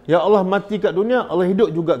yang Allah mati kat dunia, Allah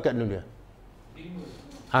hidup juga kat dunia.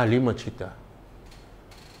 5 cerita.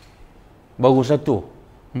 Baru satu.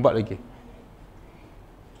 4 lagi.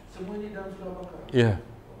 Semua ni dalam surah Al-Baqarah. Ya.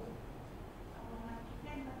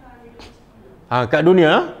 Kat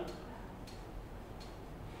dunia.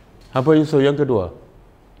 Apa Yusuf yang kedua?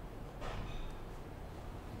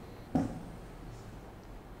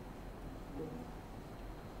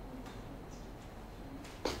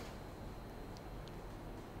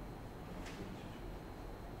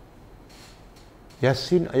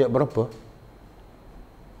 Yasin ayat berapa?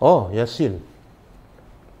 Oh, Yasin.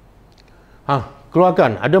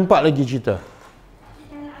 Keluarkan. Ada 4 lagi cerita.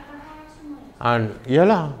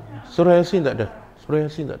 Iyalah, surah Yasin tak ada. Surah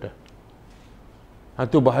Yasin tak ada.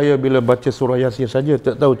 Itu bahaya bila baca surah Yasin saja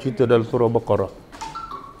tak tahu cerita dalam surah Baqarah.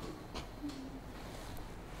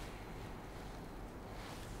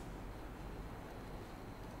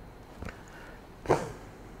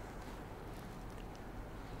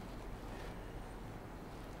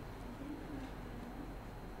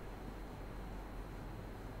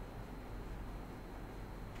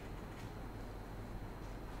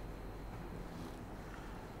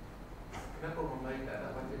 Kenapa orang Melayu tak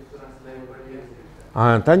nak baca surah selain daripada Yasin?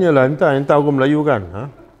 Tanyalah entah orang Melayu kan.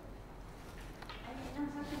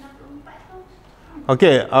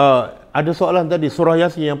 Okey, ada soalan tadi surah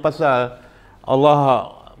Yasin yang pasal Allah,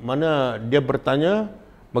 mana dia bertanya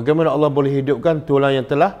bagaimana Allah boleh hidupkan tulang yang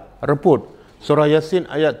telah reput. Surah Yasin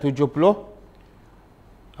ayat 78.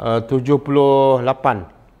 78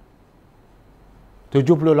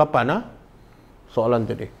 soalan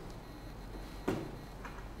tadi.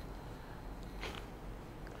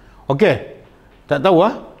 Okey, tak tahu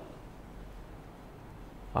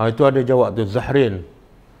itu ada jawab tu, Zahrin.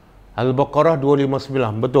 Al-Baqarah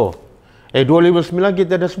 259, betul. 259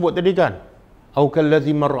 kita dah sebut tadi kan. Au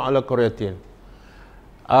kallazi marra ala qaryatin.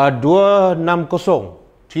 260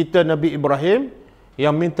 cerita Nabi Ibrahim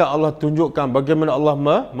yang minta Allah tunjukkan bagaimana Allah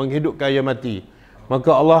menghidupkan yang mati.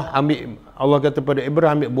 Maka Allah kata pada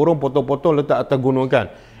Ibrahim, ambil burung, potong-potong, letak atas gunung kan.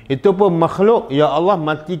 Itu pun makhluk yang Allah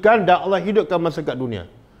matikan dan Allah hidupkan masa kat dunia.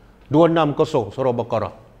 260 surah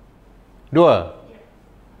Baqarah. 2.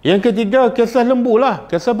 Yang ketiga, kisah lembu lah,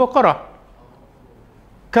 kisah Baqarah.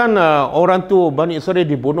 Kan orang tu Bani Israel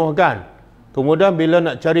dibunuh kan. Kemudian bila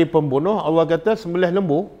nak cari pembunuh, Allah kata sembelih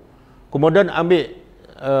lembu. Kemudian ambil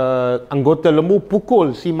anggota lembu,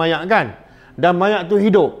 pukul si mayat kan. Dan mayat tu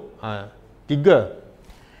hidup. 3.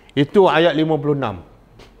 Itu ayat 56.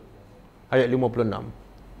 Ayat 56.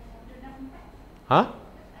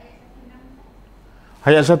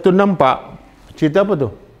 Ayat 164. Cerita apa tu?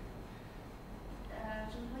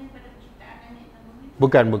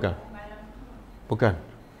 Bukan.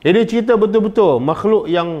 Ini cerita betul-betul makhluk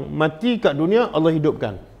yang mati kat dunia Allah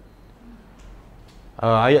hidupkan.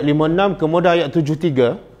 Ayat 56, kemudian ayat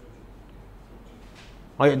 73.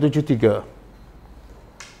 Ayat 73.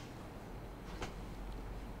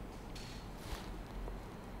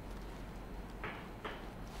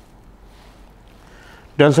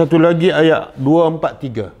 Dan satu lagi ayat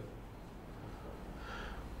 243.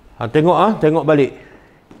 Tengok balik.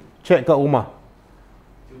 Cek kat rumah.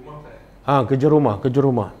 Kerja rumah.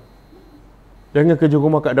 Jangan kerja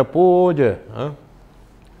rumah kat dapur je.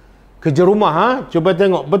 Kerja rumah, cuba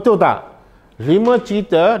tengok betul tak? 5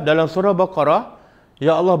 cerita dalam surah Baqarah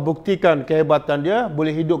yang Allah buktikan kehebatan dia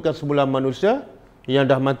boleh hidupkan semula manusia yang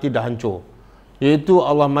dah mati, dah hancur. Iaitu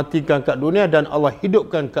Allah matikan kat dunia dan Allah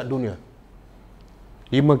hidupkan kat dunia.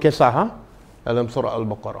 5 kisah dalam surah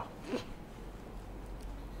Al-Baqarah.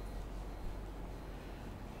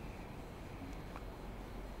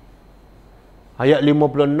 Ayat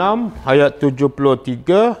 56, ayat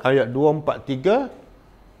 73, ayat 243,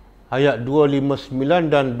 ayat 259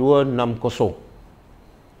 dan 260.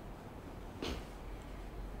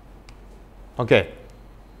 Okey.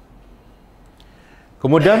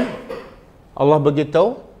 Kemudian Allah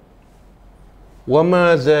beritahu, wa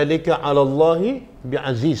ma zalika 'ala Allahi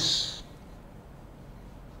bi'aziz.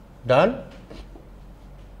 Dan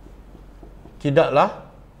tidaklah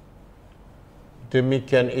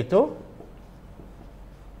demikian itu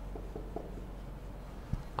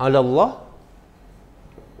Allah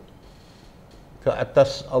ke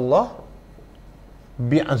atas Allah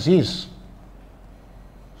bi'aziz,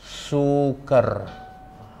 sukar.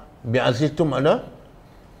 Bi'aziz tu makna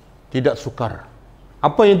tidak sukar.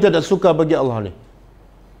 Apa yang tidak sukar bagi Allah ni?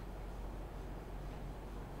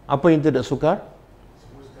 Apa yang tidak sukar?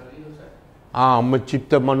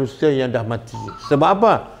 Mencipta manusia yang dah mati. Sebab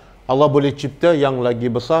apa? Allah boleh cipta yang lagi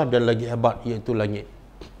besar dan lagi hebat, iaitu langit.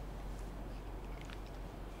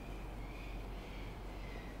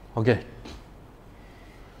 Okey.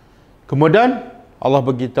 Kemudian Allah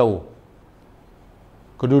beritahu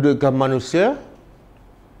kedudukan manusia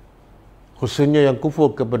khususnya yang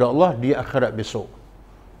kufur kepada Allah di akhirat besok.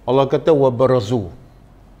 Allah kata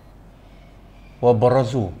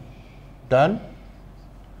wabarazu dan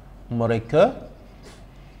mereka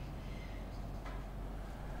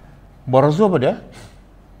barazu apa dia?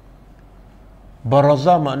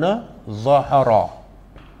 Baraza makna zahara.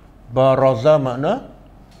 Baraza makna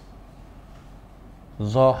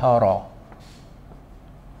zahara.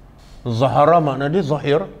 Zahara makna dia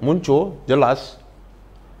zahir, muncul, jelas.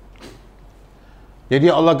 Jadi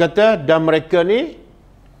Allah kata, dan mereka ni,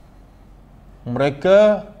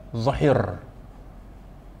 mereka zahir,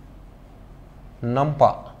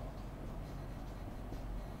 nampak,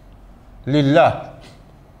 lillah,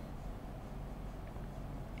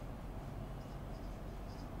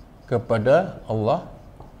 kepada Allah,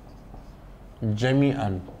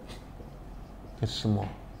 jami'an,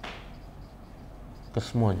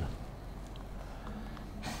 kesemuanya.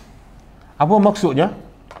 Apa maksudnya?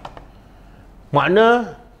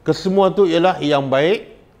 Makna kesemua tu ialah yang baik,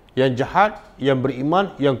 yang jahat, yang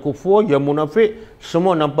beriman, yang kufur, yang munafik,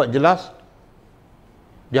 semua nampak jelas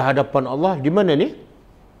di hadapan Allah. Di mana ni?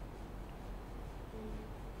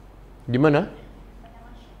 Di mana?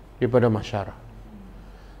 Di pada mahsyar.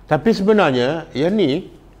 Tapi sebenarnya yang ni,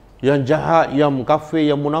 yang jahat, yang kafir,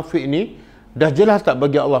 yang munafik ni dah jelas tak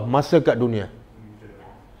bagi Allah masa kat dunia?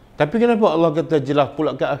 Tapi kenapa Allah kata jelas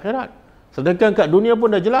pula kat akhirat? Sedangkan kat dunia pun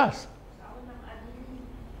dah jelas.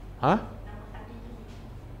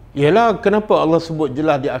 Ialah kenapa Allah sebut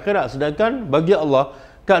jelas di akhirat, sedangkan bagi Allah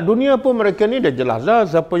kat dunia pun mereka ni dah jelas dah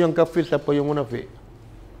siapa yang kafir, siapa yang munafik.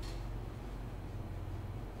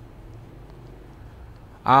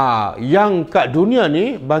 Yang kat dunia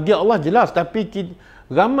ni bagi Allah jelas, tapi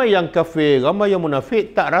ramai yang kafir, ramai yang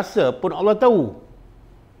munafik tak rasa pun Allah tahu.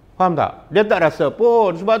 Faham tak? Dia tak rasa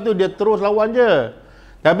pun, sebab tu dia terus lawan je.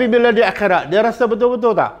 Tapi bila di akhirat, dia rasa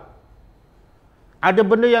betul-betul tak? Ada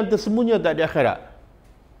benda yang tersembunyi tak di akhirat?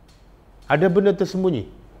 Ada benda tersembunyi?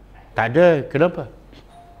 Tak ada. Kenapa?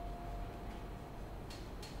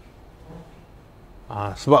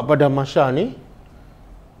 Sebab pada mahsyar ni,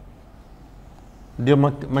 dia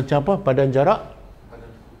macam apa? Padan jarak.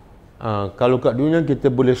 Kalau kat dunia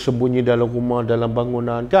kita boleh sembunyi dalam rumah, dalam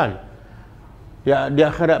bangunan, kan? Di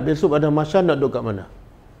akhirat besok pada mahsyar nak duduk kat mana?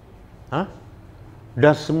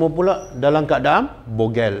 Dah semua pula dalam keadaan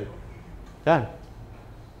bogel, kan?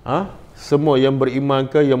 Semua yang beriman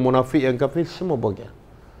ke, yang munafik, yang kafir, semua bogel.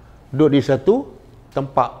 Duduk di satu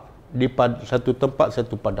tempat, satu tempat,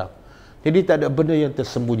 satu padang. Jadi tak ada benda yang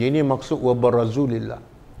tersembunyi. Ini maksud wabarazu lillah.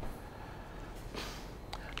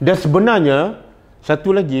 Dan sebenarnya satu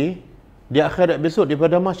lagi, di akhirat besok di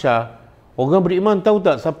pada mahsyar, orang beriman tahu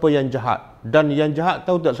tak siapa yang jahat, dan yang jahat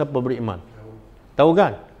tahu tak siapa beriman? Tahu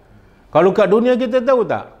kan? Kalau kat dunia kita tahu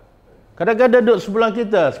tak? Kadang-kadang duduk sebelah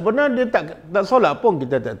kita, sebenarnya dia tak solat pun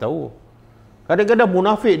kita tak tahu. Kadang-kadang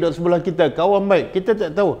munafik duduk sebelah kita, kawan baik, kita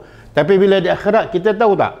tak tahu. Tapi bila di akhirat kita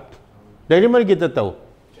tahu tak? Dari mana kita tahu?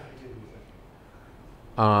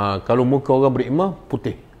 Kalau muka orang beriman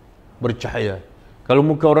putih, bercahaya. Kalau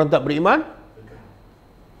muka orang tak beriman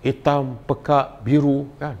hitam, pekat, biru,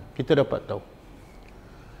 kan? Kita dapat tahu.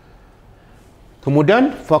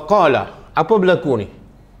 Kemudian faqala, apa berlaku ni?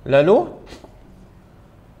 Lalu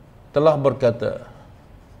telah berkata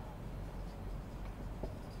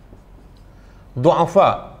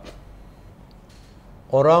du'afa,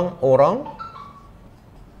 orang-orang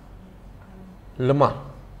lemah.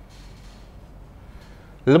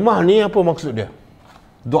 Lemah ni apa maksud dia?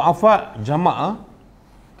 Du'afa jamaah,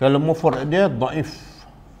 kalau mufrad dia dhaif.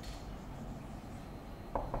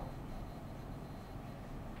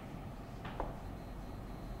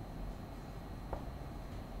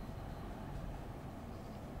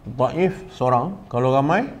 Dhaif seorang, kalau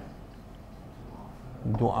ramai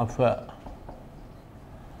du'afa.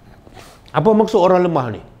 Apa maksud orang lemah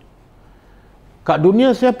ni? Kat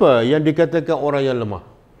dunia siapa yang dikatakan orang yang lemah?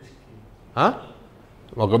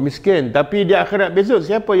 Orang miskin. Tapi di akhirat besok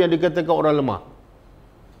siapa yang dikatakan orang lemah?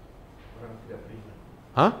 Orang tidak beriman.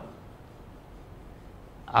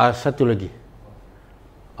 Satu lagi,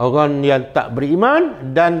 orang yang tak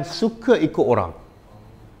beriman dan suka ikut orang.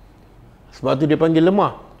 Sebab tu dia panggil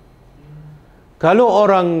lemah. Kalau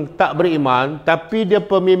orang tak beriman tapi dia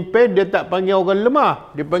pemimpin, dia tak panggil orang lemah,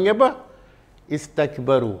 dia panggil apa?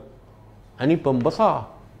 Istakbaru. Ini pembesar.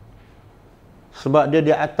 Sebab dia di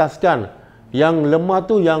ataskan. Yang lemah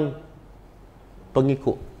tu yang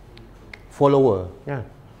pengikut, follower, kan?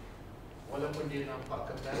 Walaupun dia nampak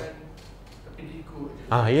kebenaran, tapi dia ikut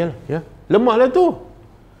je. Ya. Lemah lah tu.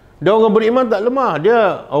 Dia orang beriman tak lemah.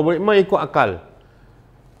 Dia orang beriman ikut akal.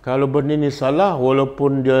 Kalau benda ni salah,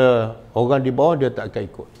 walaupun dia orang di bawah, dia tak akan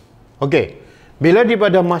ikut. Okey. Bila di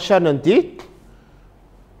pada mahsyar nanti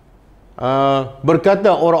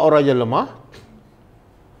berkata orang-orang yang lemah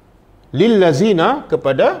lillazina,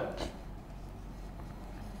 kepada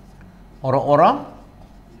orang-orang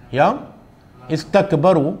yang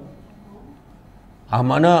istakbaru.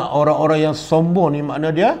 Makna orang-orang yang sombong ni,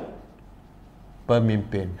 makna dia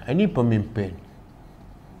pemimpin. Ini pemimpin.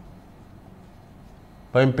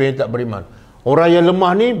 Pemimpin tak beriman. Orang yang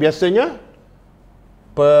lemah ni biasanya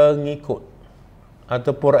pengikut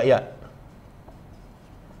ataupun rakyat.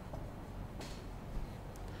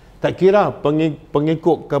 Tak kira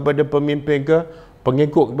pengikut kepada pemimpin ke,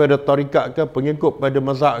 pengikut kepada tarikat ke, pengikut kepada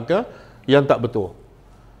mazhab ke, yang tak betul.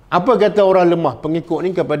 Apa kata orang lemah pengikut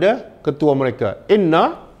ni kepada ketua mereka?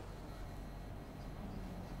 Inna,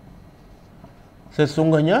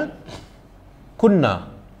 sesungguhnya,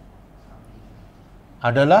 kunna,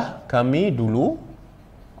 adalah kami dulu,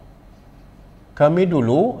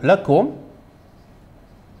 lakum,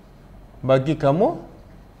 bagi kamu,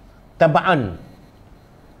 taba'an.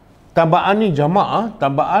 Taba'an ni jamak,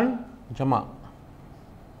 taba'an jamak.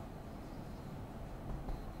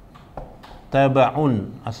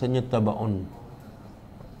 Taba'un, asalnya taba'un.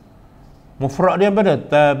 Mufrad dia apa dia?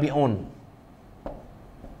 Tabi'un.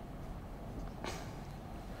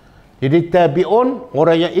 Jadi tabi'un,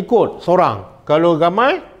 orang yang ikut seorang. Kalau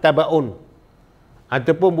ramai, taba'un.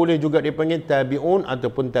 Ataupun boleh juga dipanggil tabi'un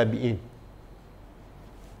ataupun tabi'in.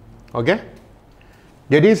 Okey?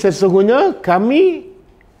 Jadi sesungguhnya kami,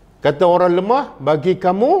 kata orang lemah, bagi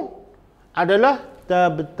kamu adalah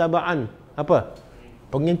taba'an. Apa?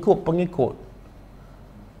 Pengikut-pengikut.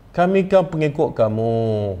 Kami kan pengikut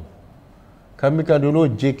kamu. Kami kan dulu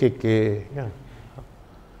JKK. Kan?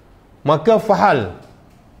 Maka fahal,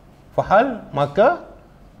 maka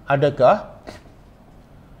adakah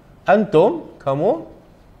antum, kamu,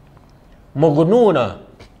 maghnuna,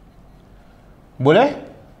 boleh?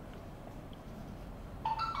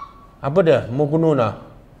 Apa dia? Maghnuna,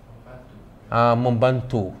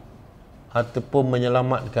 membantu ataupun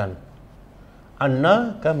menyelamatkan,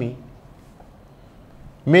 anna, kami,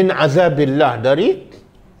 min azabillah, dari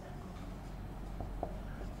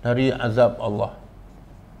azab Allah,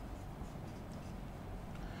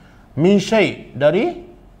 min syai', dari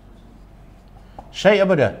syai'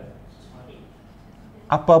 apa dia?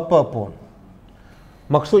 Apa-apa pun.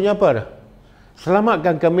 Maksudnya apa dah?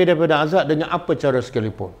 Selamatkan kami daripada azab dengan apa cara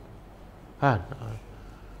sekalipun.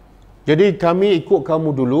 Jadi kami ikut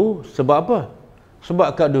kamu dulu sebab apa?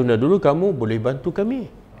 Sebab kat dunia dulu kamu boleh bantu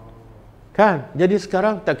kami. Kan? Jadi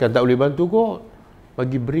sekarang takkan tak boleh bantu kot.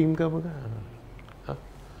 Bagi brim ke apa kan?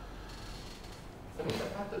 Tapi tak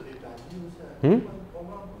patut dia tanya, Ustaz.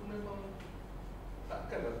 Orang pun memang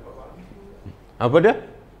takkanlah dapat bantu. Apa dia?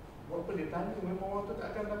 Apa dia tanya, memang orang tu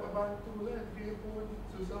takkan dapat bantu kan. Dia pun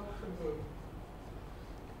susah.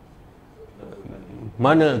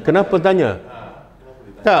 Mana? Kenapa tanya?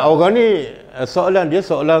 Tak, orang ni soalan dia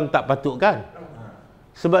soalan tak patut kan?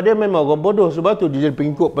 Sebab dia memang orang bodoh, sebab tu dia jadi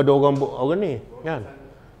pengikut pada orang ni kan?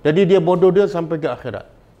 Jadi dia bodoh dia sampai ke akhirat.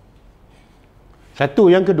 Satu.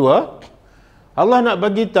 Yang kedua, Allah nak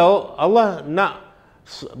bagi tahu, Allah nak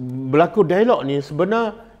berlaku dialog ni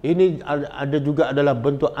sebenarnya ini ada juga adalah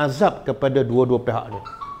bentuk azab kepada dua-dua pihak ni.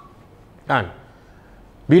 Kan?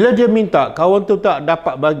 Bila dia minta kawan tu tak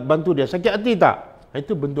dapat bantu dia, sakit hati tak?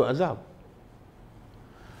 Itu bentuk azab.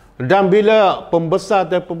 Dan bila pembesar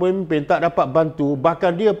dan pemimpin tak dapat bantu,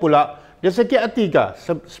 bahkan dia pula, dia sakit hati kah?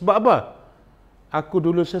 Sebab apa? Aku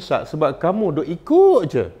dulu sesat sebab kamu duk ikut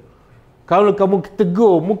je. Kalau kamu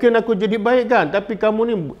tegur, mungkin aku jadi baik kan? Tapi kamu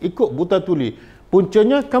ni ikut buta tuli.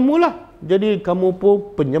 Puncanya kamulah. Jadi kamu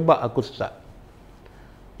pun penyebab aku sesat.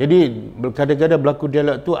 Jadi kadang-kadang berlaku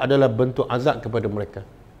dialog tu adalah bentuk azab kepada mereka.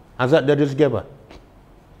 Azab dari segi apa?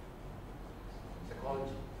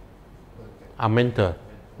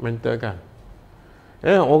 Mental kan.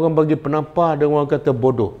 Orang bagi penampar dan orang kata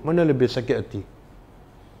bodoh. Mana lebih sakit hati?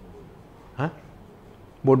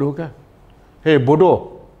 Bodoh kan?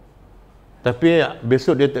 Bodoh. Tapi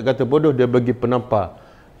besok dia tak kata bodoh, dia bagi penampar.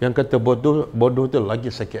 Yang kata bodoh tu lagi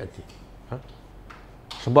sakit hati.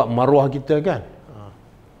 Sebab maruah kita kan.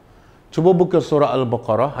 Cuba buka surah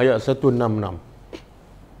Al-Baqarah ayat 166.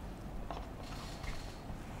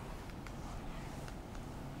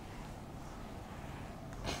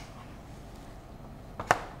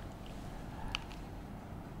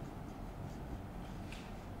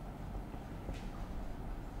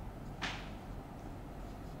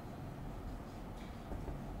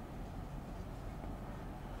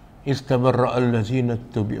 Istabarra allazina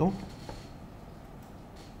tubi'u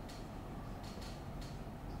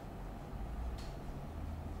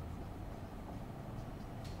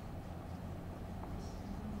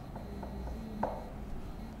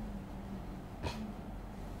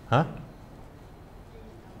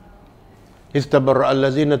Istabarra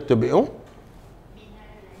allazina tabi'u.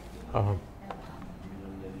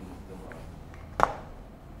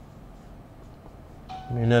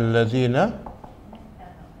 Minal ladzina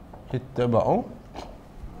ittaba'u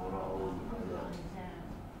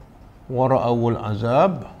wa ra'awul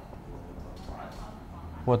azab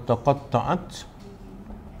wa taqatta'at.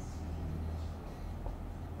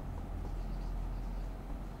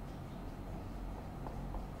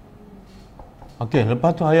 Okey,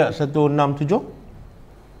 lepas tu ayat 167.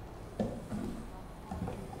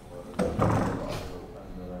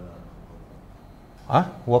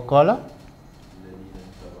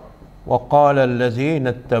 Waqala allazina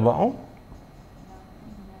ittaba'u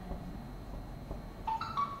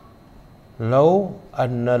law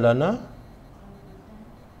anna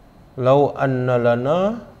lana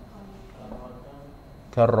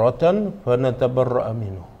karratan fanatabarra'a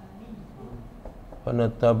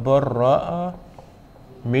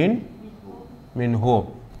minhu minhum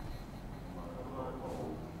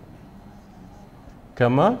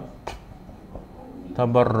kama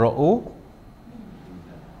tabarra'u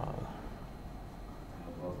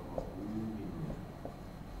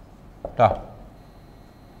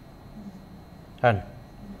kan.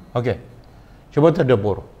 Okey, cuba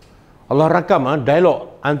tadabbur. Allah rakam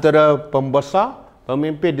dialog antara pembesar,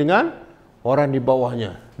 pemimpin dengan orang di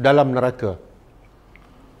bawahnya dalam neraka.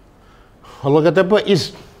 Allah kata apa?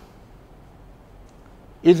 Is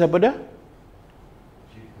apa dia?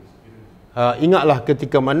 Ingatlah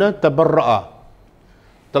ketika mana tabarra'a,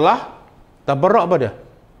 telah tabarra' apa dia?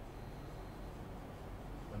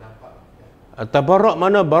 Tabarra'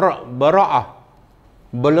 mana? Bara'ah,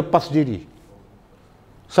 berlepas diri.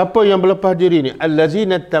 Siapa yang berlepas diri ni?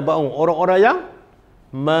 Allazina taba'u, orang-orang yang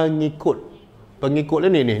mengikut. Pengikut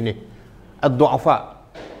ni ad-du'afa.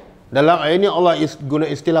 Dalam ayat ini Allah guna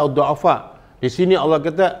istilah ad-du'afa. Di sini Allah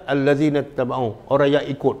kata allazina taba'u, orang yang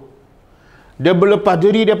ikut. Dia berlepas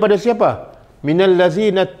diri daripada siapa? Minal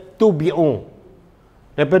ladzina tubi'u,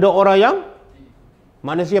 daripada orang yang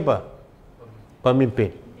mana siapa?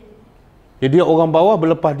 Pemimpin. Jadi orang bawah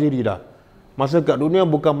berlepas diri dah. Masa kat dunia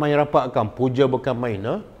bukan main rapatkan, puja bukan main.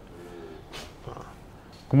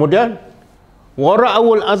 Kemudian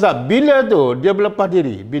wara'awul azab, bila tu dia berlepas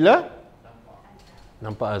diri? Bila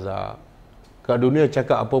nampak azab. Kat dunia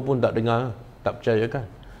cakap apa pun tak dengar, tak percaya kan.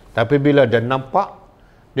 Tapi bila dia nampak,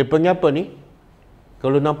 dia panggil apa ni?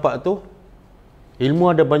 Kalau nampak tu, ilmu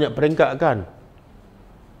ada banyak peringkat kan.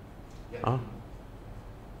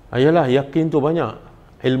 Ayalah, yakin tu banyak.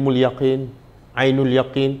 Ilmul yakin, ainul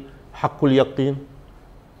yakin, hakul yakin.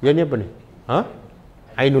 Yang ni apa ni?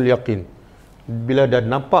 Ainul yakin. Bila dah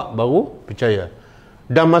nampak baru percaya.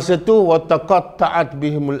 Dan masa tu wa taqatta'at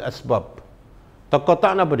bihimul asbab.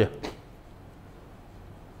 Taqatta'at apa dia?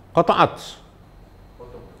 Qata'at,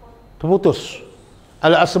 terputus.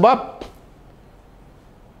 Al-asbab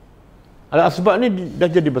ni dah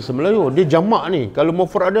jadi bahasa Melayu. Dia jamak ni. Kalau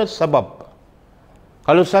mufrad dia sabab.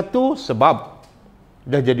 Kalau satu sebab,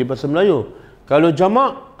 dah jadi bahasa Melayu. Kalau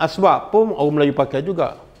jamak asbab pun orang Melayu pakai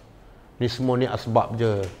juga. Ni semua ni asbab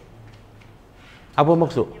je. Apa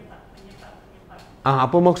maksud?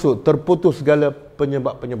 Apa maksud? Terputus segala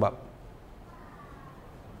penyebab-penyebab.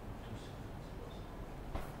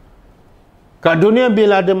 Kat dunia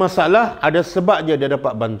bila ada masalah, ada sebab je dia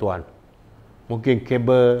dapat bantuan. Mungkin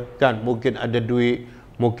kabel kan, mungkin ada duit,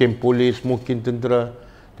 mungkin polis, mungkin tentera.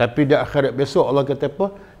 Tapi di akhirat besok Allah kata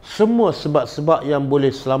apa? Semua sebab-sebab yang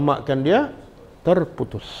boleh selamatkan dia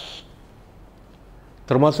terputus.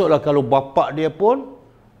 Termasuklah kalau bapak dia pun,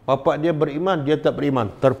 bapak dia beriman, dia tak beriman,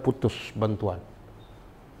 terputus bantuan.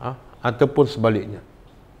 Ataupun sebaliknya.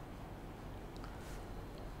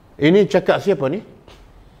 Ini cakap siapa ni?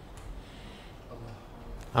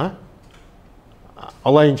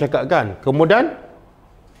 Allah yang cakap kan. Kemudian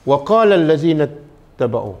waqala allazina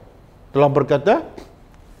taba'u, telah berkata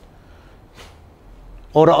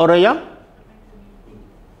orang-orang yang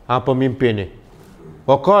pemimpin ni.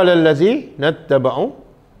 Waqala allazina taba'u,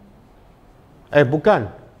 bukan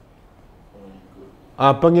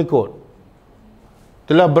pengikut.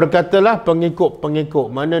 Telah berkatalah pengikut.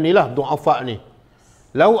 Mana ni lah du'afa ni.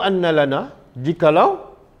 Lau anna lana,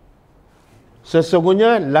 jikalau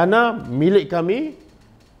sesungguhnya lana milik kami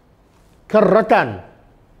karratan,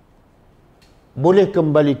 boleh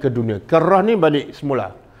kembali ke dunia. Karrah ni balik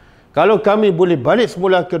semula. Kalau kami boleh balik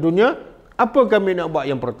semula ke dunia, apa kami nak buat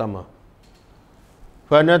yang pertama?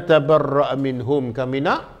 Fanatabarra' minhum, kami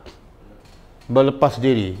nak berlepas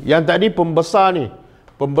diri. Yang tadi pembesar ni,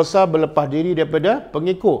 pembesar berlepas diri daripada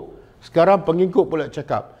pengikut. Sekarang pengikut pula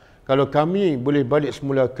cakap, kalau kami boleh balik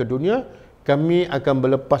semula ke dunia, kami akan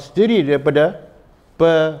berlepas diri daripada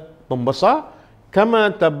membesar,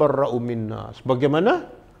 kama tabarra'u minna, sebagaimana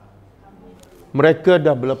mereka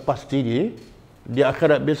dah berlepas diri. Di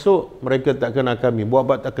akhirat besok mereka tak kenal kami,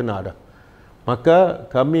 buat tak kenal dah. Maka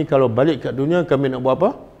kami kalau balik kat dunia, kami nak buat apa?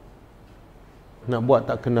 Nak buat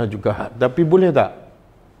tak kenal juga. Tapi boleh tak?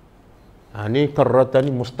 Ni karratan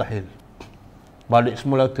ni mustahil. Balik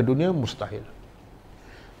semula ke dunia mustahil.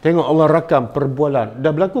 Tengok Allah rakam perbualan. Dah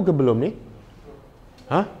berlaku ke belum ni?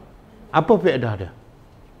 Apa faedah dia?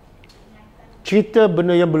 Cerita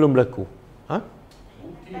benda yang belum berlaku.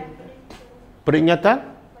 Peringatan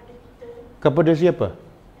kepada siapa?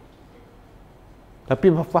 Tapi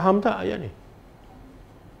faham tak ayat ni?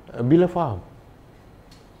 Bila faham?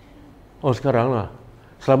 Oh, sekarang lah.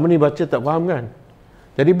 Selama ni baca tak faham kan?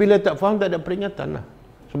 Jadi bila tak faham, tak ada peringatan lah.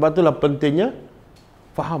 Sebab itulah pentingnya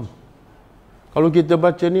faham. Kalau kita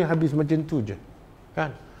baca ni habis macam tu je,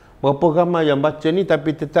 kan? Berapa ramai yang baca ni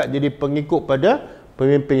tapi tetap jadi pengikut pada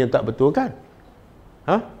pemimpin yang tak betul, kan?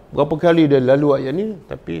 Berapa kali dia lalu ayat ni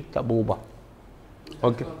tapi tak berubah.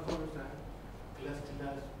 Okey.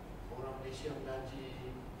 Kelas-kelas orang Malaysia mengaji,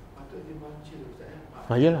 patut dia baca,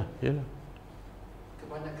 Ustaz. Yalah.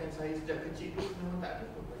 Kebanyakan saya sejak kecil tu memang tak ada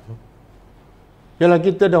pun. Yalah,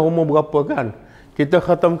 kita dah umur berapa kan? Kita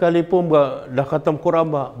khatam kali pun dah khatam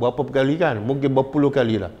Quran berapa kali kan? Mungkin berpuluh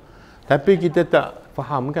kali lah. Tapi kita tak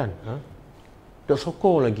faham kan? Tak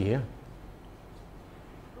sokong lagi ya.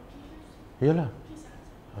 Yalah.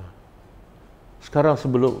 Sekarang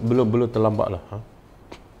belum terlambat lah.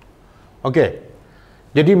 Okey.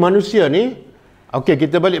 Jadi manusia ni, okey,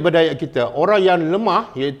 kita balik pada ayat kita. Orang yang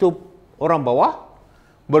lemah, iaitu orang bawah,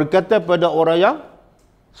 berkata pada orang yang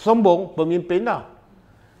sombong, pemimpin dah.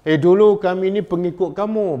 Dulu kami ni pengikut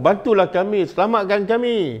kamu, bantulah kami, selamatkan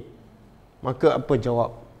kami. Maka apa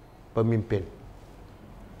jawab pemimpin?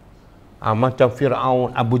 Macam Fir'aun,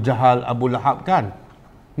 Abu Jahal, Abu Lahab kan?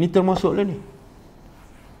 Ni termasuklah ni.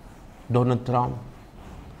 Donald Trump.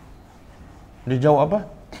 Dia jawab apa?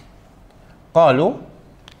 Qalu,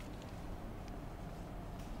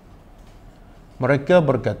 mereka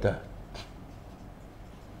berkata,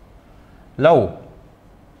 lau,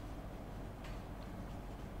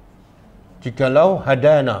 jikalau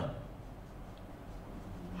hadana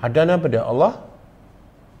pada Allah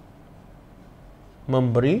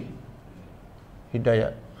memberi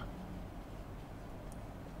hidayat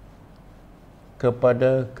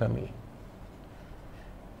kepada kami,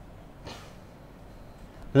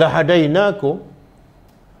 la hadainakum,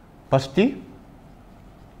 pasti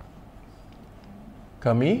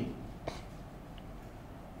kami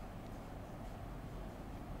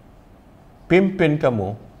pimpin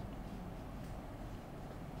kamu.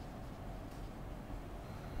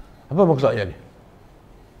 Apa maksud ayat ni?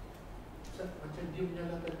 Macam dia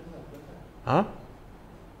menyalahkan Tuhan.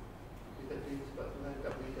 Dia kata sebab Tuhan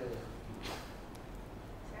tak beri hidayah.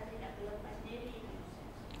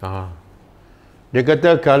 Dia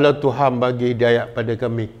kata kalau Tuhan bagi hidayat pada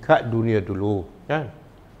kami kat dunia dulu, kan?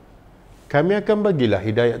 Kami akan bagilah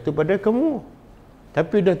hidayat tu pada kamu.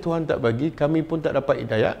 Tapi dah Tuhan tak bagi, kami pun tak dapat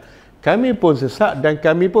hidayat. Kami pun sesat dan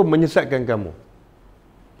kami pun menyesatkan kamu.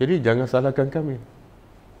 Jadi jangan salahkan kami.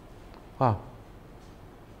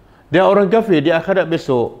 Dia orang kafir di akhirat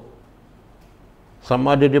besok,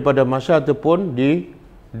 sama ada daripada masyarakat ataupun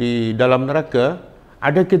di dalam neraka,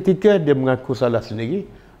 ada ketika dia mengaku salah sendiri,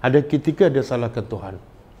 ada ketika dia salahkan Tuhan.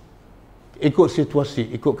 Ikut situasi,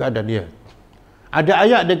 ikut keadaan dia. Ada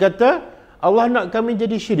ayat dia kata, Allah nak kami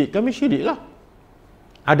jadi syirik, kami syirik lah.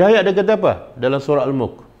 Ada ayat dia kata apa? Dalam surah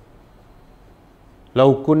Al-Mulk.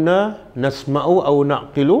 Lau kunna nasma'u au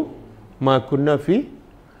na'qilu ma kunna fi.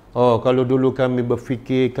 Kalau dulu kami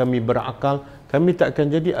berfikir, kami berakal, kami tak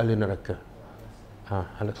akan jadi ahli neraka.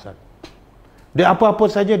 Alasan. Dia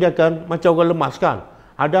apa-apa saja dia akan macam orang lemas kan.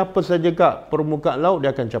 Ada apa saja kat permukaan laut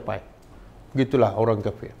dia akan capai. Begitulah orang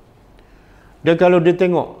kafir. Dan kalau dia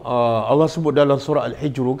tengok Allah sebut dalam surah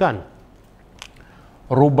Al-Hijr kan,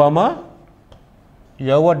 rubama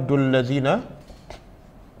yawaddul ladzina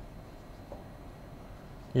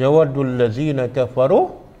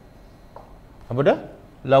kafaru, apa dah?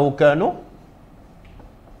 Lau kanu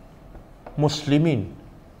muslimin.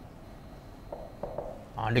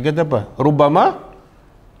 Dia kata apa? Rubama,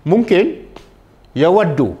 mungkin,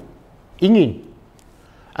 yawaddu, ingin,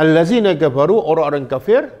 allazina kafaru, orang-orang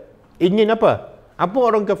kafir, ingin apa? Apa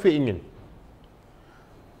orang kafir ingin?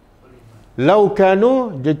 Lau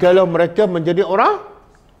kanu, jikalau mereka menjadi orang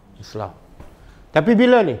Islam. Tapi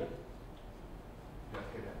bila ni?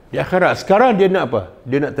 Di akhirat. Sekarang dia nak apa?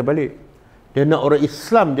 Dia nak terbalik. Dia nak orang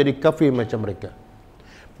Islam jadi kafir macam mereka.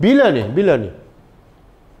 Bila ni?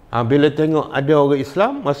 Bila tengok ada orang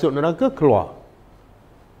Islam masuk neraka, keluar.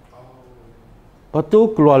 Lepas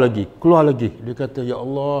tu keluar lagi. Dia kata, ya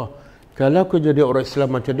Allah, kalau aku jadi orang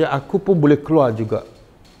Islam macam dia, aku pun boleh keluar juga.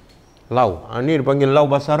 Lau. Ini dipanggil lau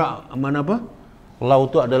bahasa Arab. Mana apa?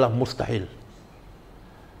 Lau tu adalah mustahil.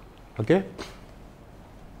 Okey?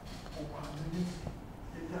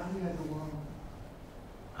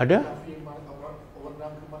 Ada?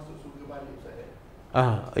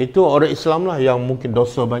 Itu orang Islam lah yang mungkin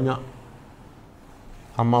dosa banyak.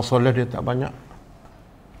 Amal soleh dia tak banyak.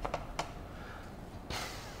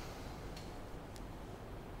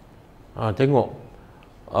 Tengok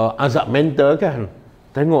azab mental kan.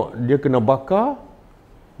 Tengok dia kena bakar,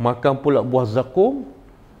 makan pula buah zakum,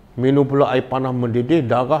 minum pula air panas mendidih,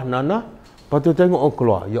 darah, nanah. Lepas tu tengok orang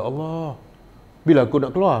keluar. Ya Allah, bila aku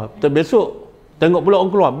nak keluar? Besok tengok pula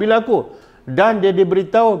orang keluar. Bila aku? Dan dia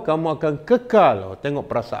diberitahu kamu akan kekal. Tengok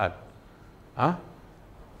perasaan.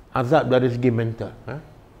 Azab dari segi mental.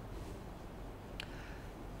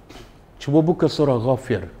 Cuba buka surah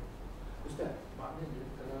Ghafir. Ustaz, maknanya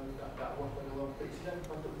kalau nak dakwah pada orang Islam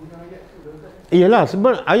patut guna ayat tu dah, Ustaz? Iyalah,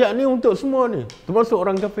 sebenarnya ayat ni untuk semua ni, termasuk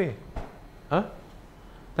orang kafir.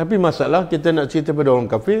 Tapi masalah kita nak cerita pada orang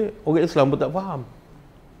kafir, orang Islam pun tak faham.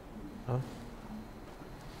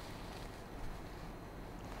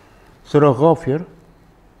 Surah Ghafir.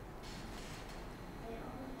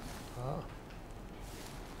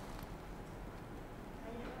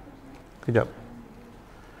 Kejap.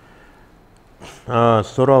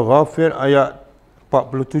 Surah Ghafir ayat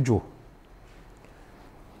 47.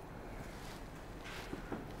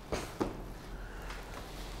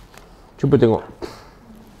 Cuba tengok.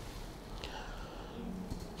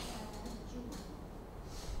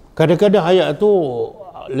 Kadang-kadang ayat tu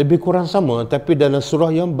lebih kurang sama, tapi dalam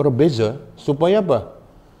surah yang berbeza. Supaya apa?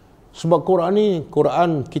 Sebab Quran ni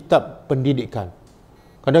Quran kitab pendidikan.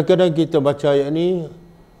 Kadang-kadang kita baca ayat ni,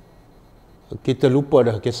 kita lupa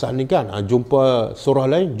dah kisah ni kan. Jumpa surah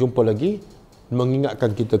lain, jumpa lagi,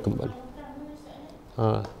 mengingatkan kita kembali.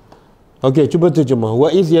 Okey, cuba terjemah.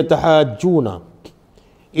 Wa iz yatahajjuna.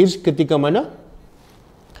 Iz ketika mana?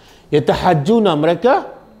 Yatahajjuna, mereka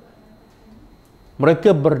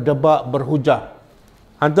berdebat, berhujah.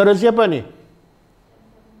 Antara siapa ni?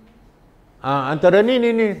 Antara ni.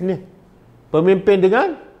 Pemimpin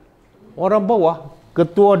dengan orang bawah.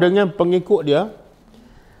 Ketua dengan pengikut dia.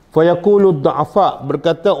 Fayaqulu du'afa,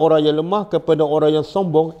 berkata orang yang lemah kepada orang yang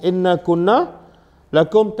sombong, inna kunna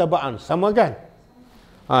lakum taba'an. Sama kan?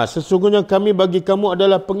 Sesungguhnya kami bagi kamu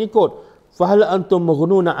adalah pengikut. Fahal antum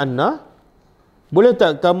maghnuna anna? Boleh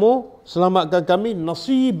tak kamu selamatkan kami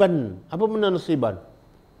nasiban? Apa makna nasiban?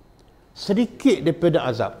 Sedikit daripada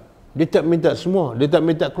azab. Dia tak minta semua, dia tak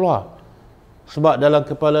minta keluar. Sebab dalam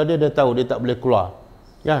kepala dia tahu dia tak boleh keluar.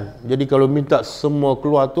 Kan? Jadi kalau minta semua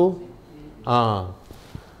keluar tu,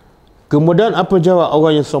 kemudian apa jawab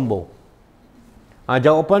orang yang sombong?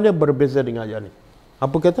 Jawapan dia berbeza dengan ayat ni.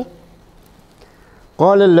 Apa kata?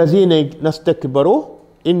 Qala allazina nastakbaru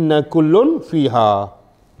inna kullun fiha.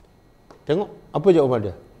 Tengok apa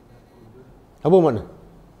jawapan dia? Apa makna?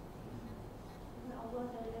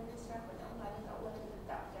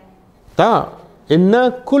 Tak.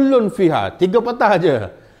 Inna kullun fiha. 3 patah aja.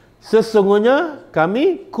 Sesungguhnya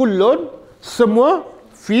kami kullun, semua,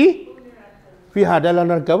 fiha dalam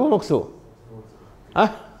neraka. Apa maksud?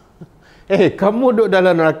 Kamu duduk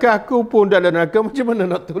dalam neraka, aku pun dalam neraka, macam mana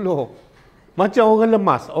nak tolong? Macam orang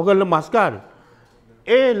lemas kan?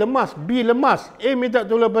 A lemas, B lemas. A minta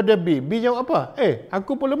tolong pada B. B jawab apa?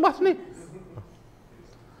 Aku pun lemas ni.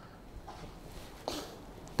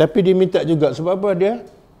 Tapi dia minta juga. Sebab apa dia?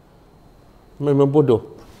 Memang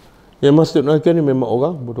bodoh. Yang masuk neraka ni memang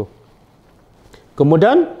orang bodoh.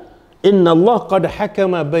 Kemudian, Inna Allah qad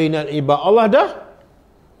hakama bainal ibad. Allah dah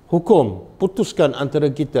hukum, putuskan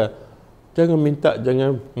antara kita. Jangan minta,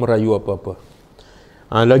 jangan merayu apa-apa.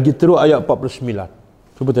 Lagi teruk ayat 49.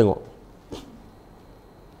 Cuba tengok.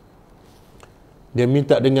 Dia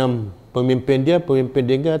minta dengan pemimpin dia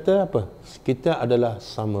kata apa? Kita adalah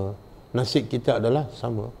sama. Nasib kita adalah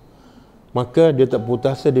sama. Maka dia tak putus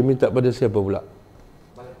asa, dia minta pada siapa pula?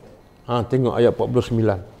 Tengok ayat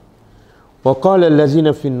 49. Wa qala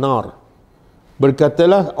allazina fin nar.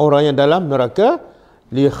 Berkatalah orang yang dalam neraka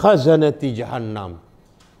li khazanati jahannam.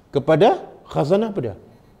 Kepada khazanah apa dia?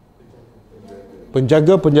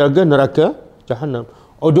 Penjaga neraka jahannam.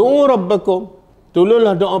 Ud'u rabbakum.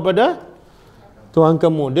 Tolonglah doa pada Tuhan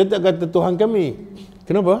kamu. Dia tak kata Tuhan kami.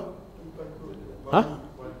 Kenapa?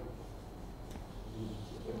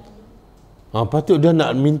 Patut dia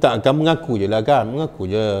nak minta kan, mengaku je lah kan. Mengaku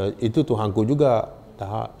je. Itu Tuhanku juga.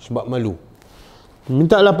 Tak. Sebab malu.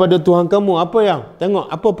 Mintalah pada Tuhan kamu. Apa yang?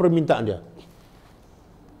 Tengok. Apa permintaan dia?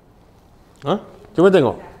 Cuba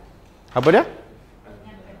tengok. Apa dia?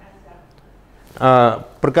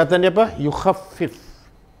 Perkataan dia apa? Yukhaffif.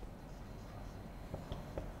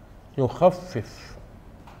 Yukhaffif.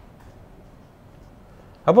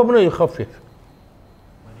 Apa benda yukhaffif?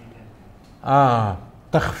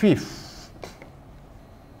 Takhfif.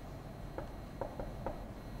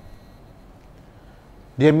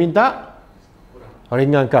 Dia minta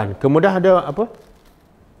ringankan. Kemudian ada apa?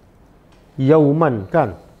 Yauman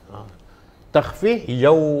kan? Takhfif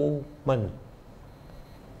yauman.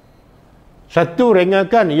 Satu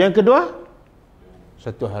ringankan, yang kedua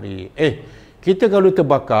satu hari. Kita kalau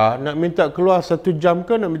terbakar nak minta keluar 1 jam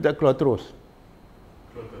ke nak minta keluar terus?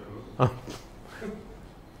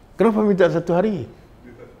 Kenapa minta 1 hari?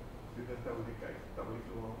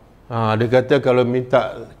 Dia kata kalau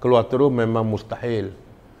minta keluar terus memang mustahil.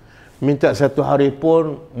 Minta 1 hari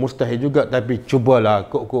pun mustahil juga, tapi cubalah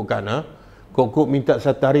kok-kokkan. Kok-kok minta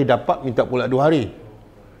 1 hari dapat, minta pula 2 hari.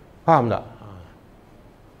 Faham tak?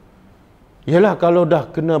 Yalah, kalau dah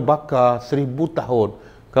kena bakar 1000 tahun,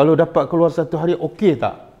 kalau dapat keluar 1 hari, okey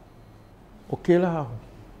tak? Okey lah.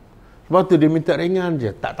 Sebab tu dia minta ringan je,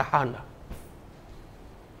 tak tahan dah.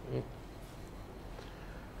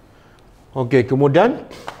 Okey, kemudian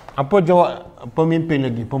apa jawab pemimpin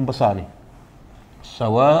lagi, pembesar ni?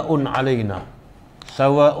 Sawa'un alaina.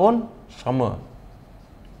 Sawa'un, sama.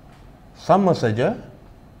 Sama saja.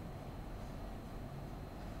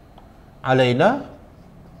 Alaina,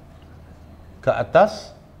 ke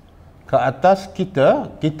atas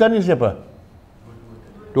kita. Kita ni siapa?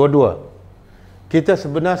 Dua-dua. Kita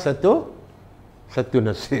sebenar satu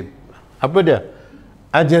nasib. Apa dia?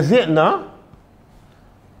 Ajazina,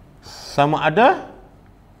 sama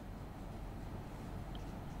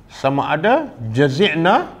ada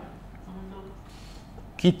jazina,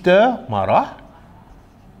 kita marah,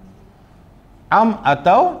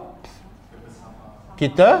 atau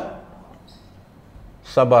kita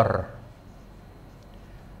sabar.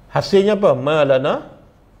 Hasilnya apa? Malana,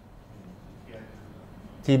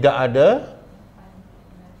 tidak ada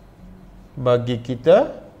bagi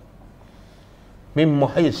kita min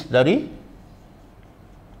muhis, dari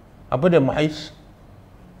apa dia muhis?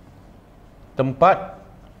 Tempat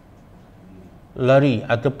lari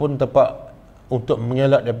ataupun tempat untuk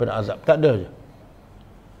mengelak daripada azab. Tak ada je.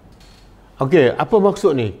 Okey, apa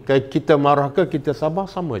maksud ni? Kita marah ke kita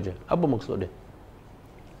sabar, sama je. Apa maksud dia?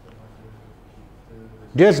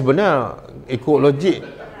 Dia sebenarnya ikut logik,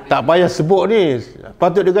 tak payah sebut ni.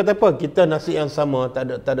 Patut dia kata apa? Kita nasib yang sama,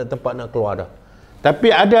 tak ada tempat nak keluar dah.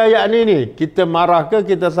 Tapi ada ayat ni, kita marah ke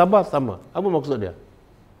kita sabar, sama. Apa maksud dia?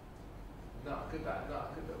 Nak ke tak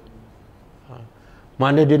nak ke tak.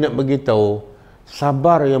 Mana dia nak beritahu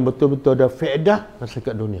sabar yang betul-betul ada faedah masa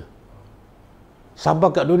kat dunia.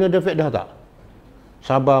 Sabar kat dunia ada faedah tak?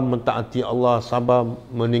 Sabar mentaati Allah, sabar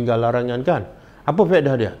meninggal larangan kan? Apa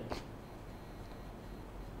faedah dia?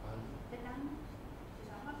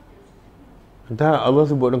 Entah, Allah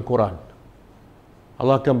sebut dalam Quran,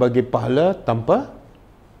 Allah akan bagi pahala tanpa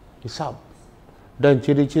hisab. Dan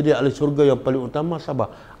ciri-ciri ahli syurga yang paling utama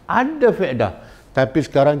sabar. Ada faedah. Tapi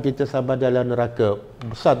sekarang kita sabar dalam neraka,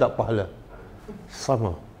 besar tak pahala?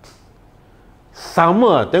 Sama.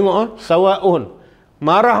 Tengok sawaun.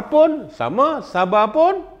 Marah pun sama, sabar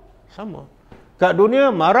pun sama. Kat dunia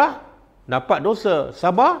marah dapat dosa,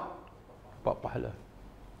 sabar dapat pahala.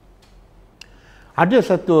 Ada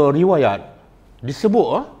satu riwayat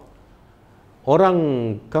disebut orang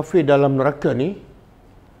kafir dalam neraka ni,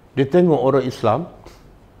 dia tengok orang Islam,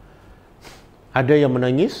 ada yang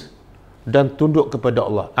menangis dan tunduk kepada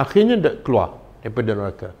Allah. Akhirnya dia keluar daripada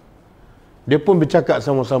neraka. Dia pun bercakap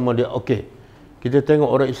sama-sama dia, okey, kita tengok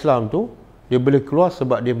orang Islam tu, dia boleh keluar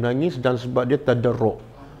sebab dia menangis dan sebab dia tadarruk.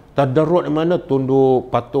 Tadarruk di mana? Tunduk,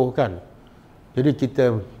 patuh kan. Jadi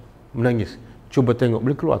kita menangis. Cuba tengok,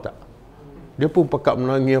 boleh keluar tak? Dia pun pekat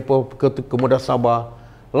menangis, kemudian sabar.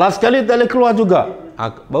 Last kali tak boleh keluar juga.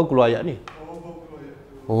 Baru keluar ayat ni.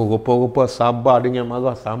 Oh, rupa-rupa sabar dengan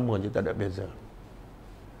marah sama je, tak ada beza.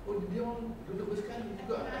 Oh, dia orang duduk bersekali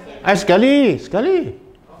juga. Sekali.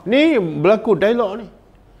 Ni berlaku dialog ni.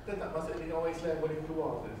 Kita tak pasal dengan orang Islam boleh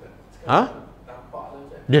keluar.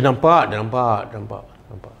 Dia nampak.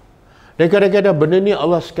 Dan kadang-kadang benda ni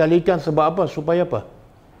Allah sekalikan sebab apa? Supaya apa?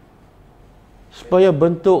 Supaya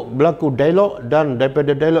bentuk berlaku dialog, dan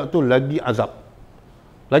daripada dialog tu lagi azab,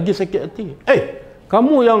 lagi sakit hati.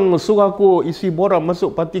 Kamu yang suruh aku isi borang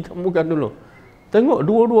masuk parti kamu kan dulu. Tengok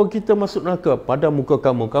dua-dua kita masuk neraka pada muka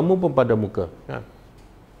kamu pun pada muka.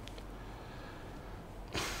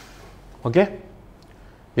 Okey?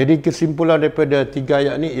 Jadi kesimpulan daripada 3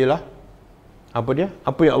 ayat ni ialah apa dia?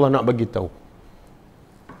 Apa yang Allah nak bagi tahu?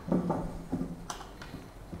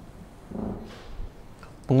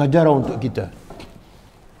 Pengajaran untuk kita.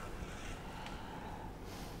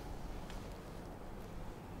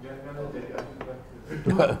 Janganlah jadi ahli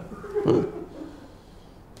neraka.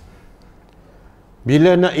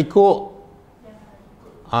 Bila nak ikut,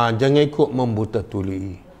 jangan ikut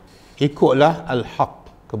membuta-tuli. Ikutlah al-haq,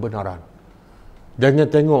 kebenaran. Jangan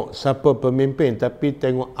tengok siapa pemimpin, tapi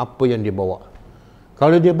tengok apa yang dia bawa.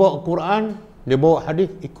 Kalau dia bawa Quran, dia bawa hadis,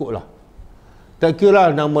 ikutlah. Tak kira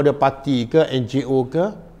nama dia parti ke, NGO ke,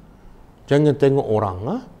 jangan tengok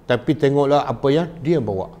orang, tapi tengoklah apa yang dia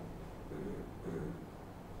bawa.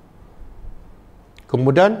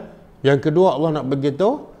 Kemudian yang kedua, Allah nak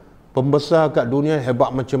beritahu, pembesar kat dunia hebat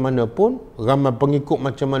macam mana pun, ramai pengikut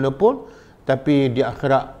macam mana pun, tapi di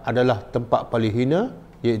akhirat adalah tempat paling hina,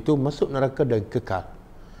 iaitu masuk neraka dan kekal.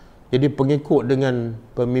 Jadi pengikut dengan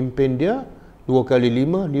pemimpin dia 2 kali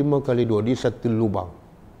 5, 5 kali 2, di satu lubang.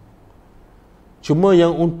 Cuma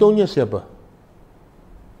yang untungnya siapa?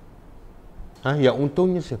 Yang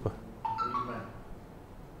untungnya siapa?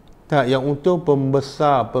 Tak, yang untung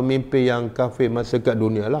pembesar, pemimpin yang kafir masa kat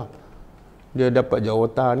dunia lah. Dia dapat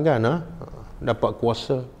jawatan kan, dapat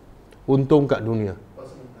kuasa. Untung kat dunia.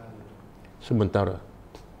 Sementara.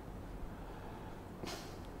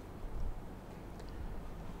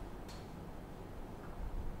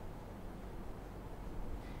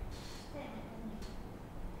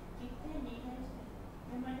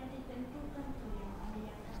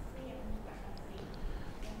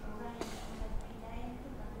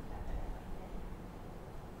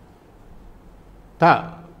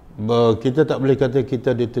 Tak, kita tak boleh kata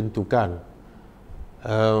kita ditentukan.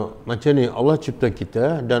 Macam ni, Allah cipta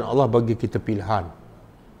kita dan Allah bagi kita pilihan.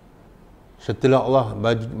 Setelah Allah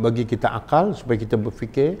bagi kita akal supaya kita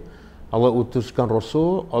berfikir, Allah utuskan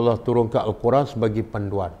Rasul, Allah turunkan Al-Quran sebagai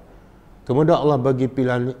panduan. Kemudian Allah bagi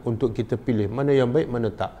pilihan untuk kita pilih mana yang baik,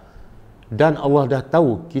 mana tak. Dan Allah dah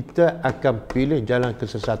tahu kita akan pilih jalan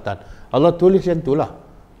kesesatan. Allah tulis yang itulah.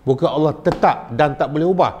 Bukan Allah tetap dan tak boleh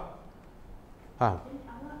ubah.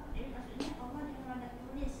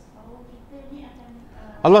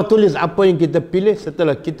 Allah tulis apa yang kita pilih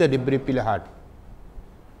setelah kita diberi pilihan.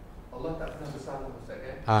 Allah tak pernah bersalah, Ustaz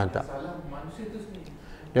kan? Tak. Salah manusia tu sendiri.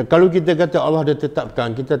 Dan kalau kita kata Allah dah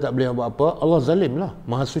tetapkan, kita tak boleh buat apa, Allah zalim lah.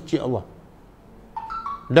 Maha suci Allah.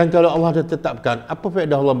 Dan kalau Allah dah tetapkan, apa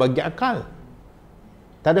faedah Allah bagi akal?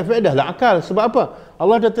 Tak ada faedah lah akal. Sebab apa?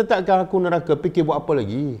 Allah dah tetapkan aku neraka, fikir buat apa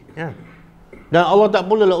lagi? Dan Allah tak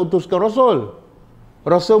bolehlah utuskan Rasul.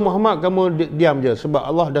 Rasul Muhammad kamu diam je sebab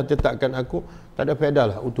Allah dah tetapkan aku, tak ada faedah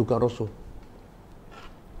lah utuskan Rasul.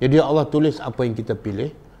 Jadi Allah tulis apa yang kita pilih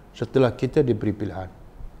setelah kita diberi pilihan.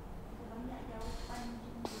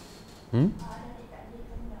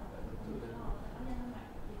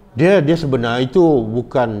 Dia sebenarnya itu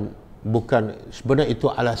bukan sebenarnya itu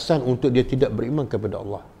alasan untuk dia tidak beriman kepada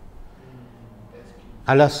Allah.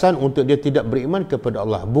 Alasan untuk dia tidak beriman kepada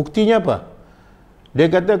Allah. Buktinya apa? Dia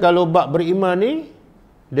kata kalau bab beriman ni,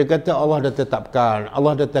 dia kata Allah dah tetapkan,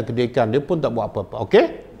 Allah dah takdirkan, dia pun tak buat apa-apa. Okey?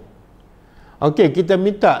 Okey, kita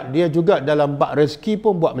minta dia juga dalam bab rezeki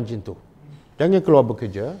pun buat macam tu. Jangan keluar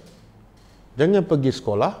bekerja, jangan pergi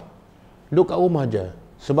sekolah, duduk kat rumah je.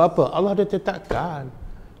 Sebab apa? Allah dah tetapkan.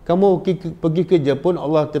 Kamu pergi kerja pun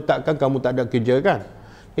Allah tetapkan kamu tak ada kerja kan?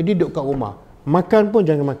 Jadi duduk kat rumah. Makan pun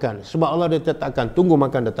jangan makan. Sebab Allah dah tetapkan, tunggu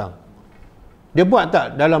makan datang. Dia buat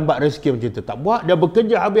tak dalam bab rezeki macam tu? Tak buat. Dia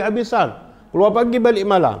bekerja habis-habisan. Keluar pagi balik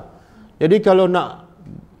malam. Jadi kalau nak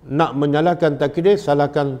menyalahkan takdir,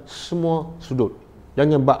 salahkan semua sudut.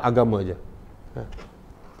 Jangan bab agama je.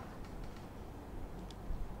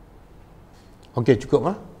 Okey,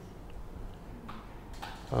 cukup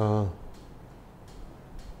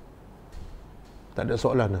tak ada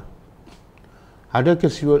soalan lah.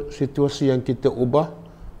 Adakah situasi yang kita ubah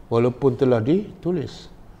walaupun telah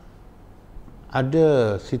ditulis?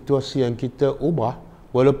 Ada situasi yang kita ubah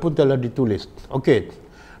walaupun telah ditulis. Okey.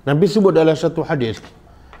 Nabi sebut dalam satu hadis,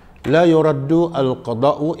 la yuraddu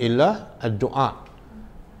al-qada'u illa ad-du'a.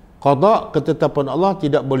 Qada' ketetapan Allah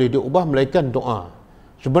tidak boleh diubah melainkan doa.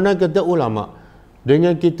 Sebenarnya kata ulama,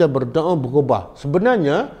 dengan kita berdoa berubah.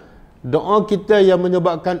 Sebenarnya doa kita yang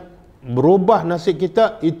menyebabkan berubah nasib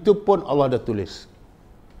kita, itu pun Allah dah tulis.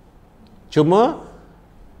 Cuma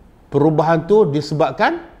perubahan tu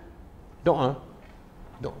disebabkan doa.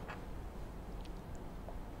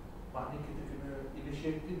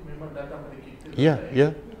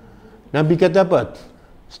 Ya. Nabi kata apa?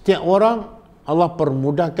 Setiap orang Allah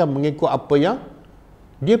permudahkan mengikut apa yang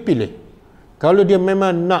dia pilih. Kalau dia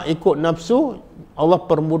memang nak ikut nafsu, Allah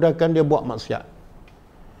permudahkan dia buat maksiat.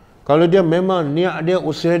 Kalau dia memang niat dia,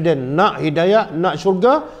 usaha dia nak hidayah, nak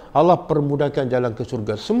syurga, Allah permudahkan jalan ke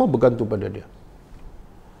syurga. Semua bergantung pada dia.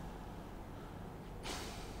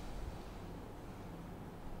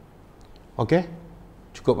 Okey?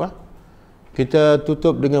 Cukup ah? Kita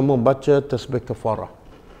tutup dengan membaca tasbih kafarah.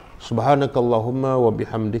 Subhanakallahumma wa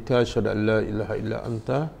bihamdika asyhadu an la ilaha illa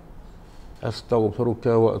anta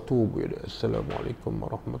astaghfiruka wa atubu ilaik. Assalamualaikum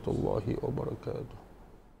warahmatullahi wabarakatuh.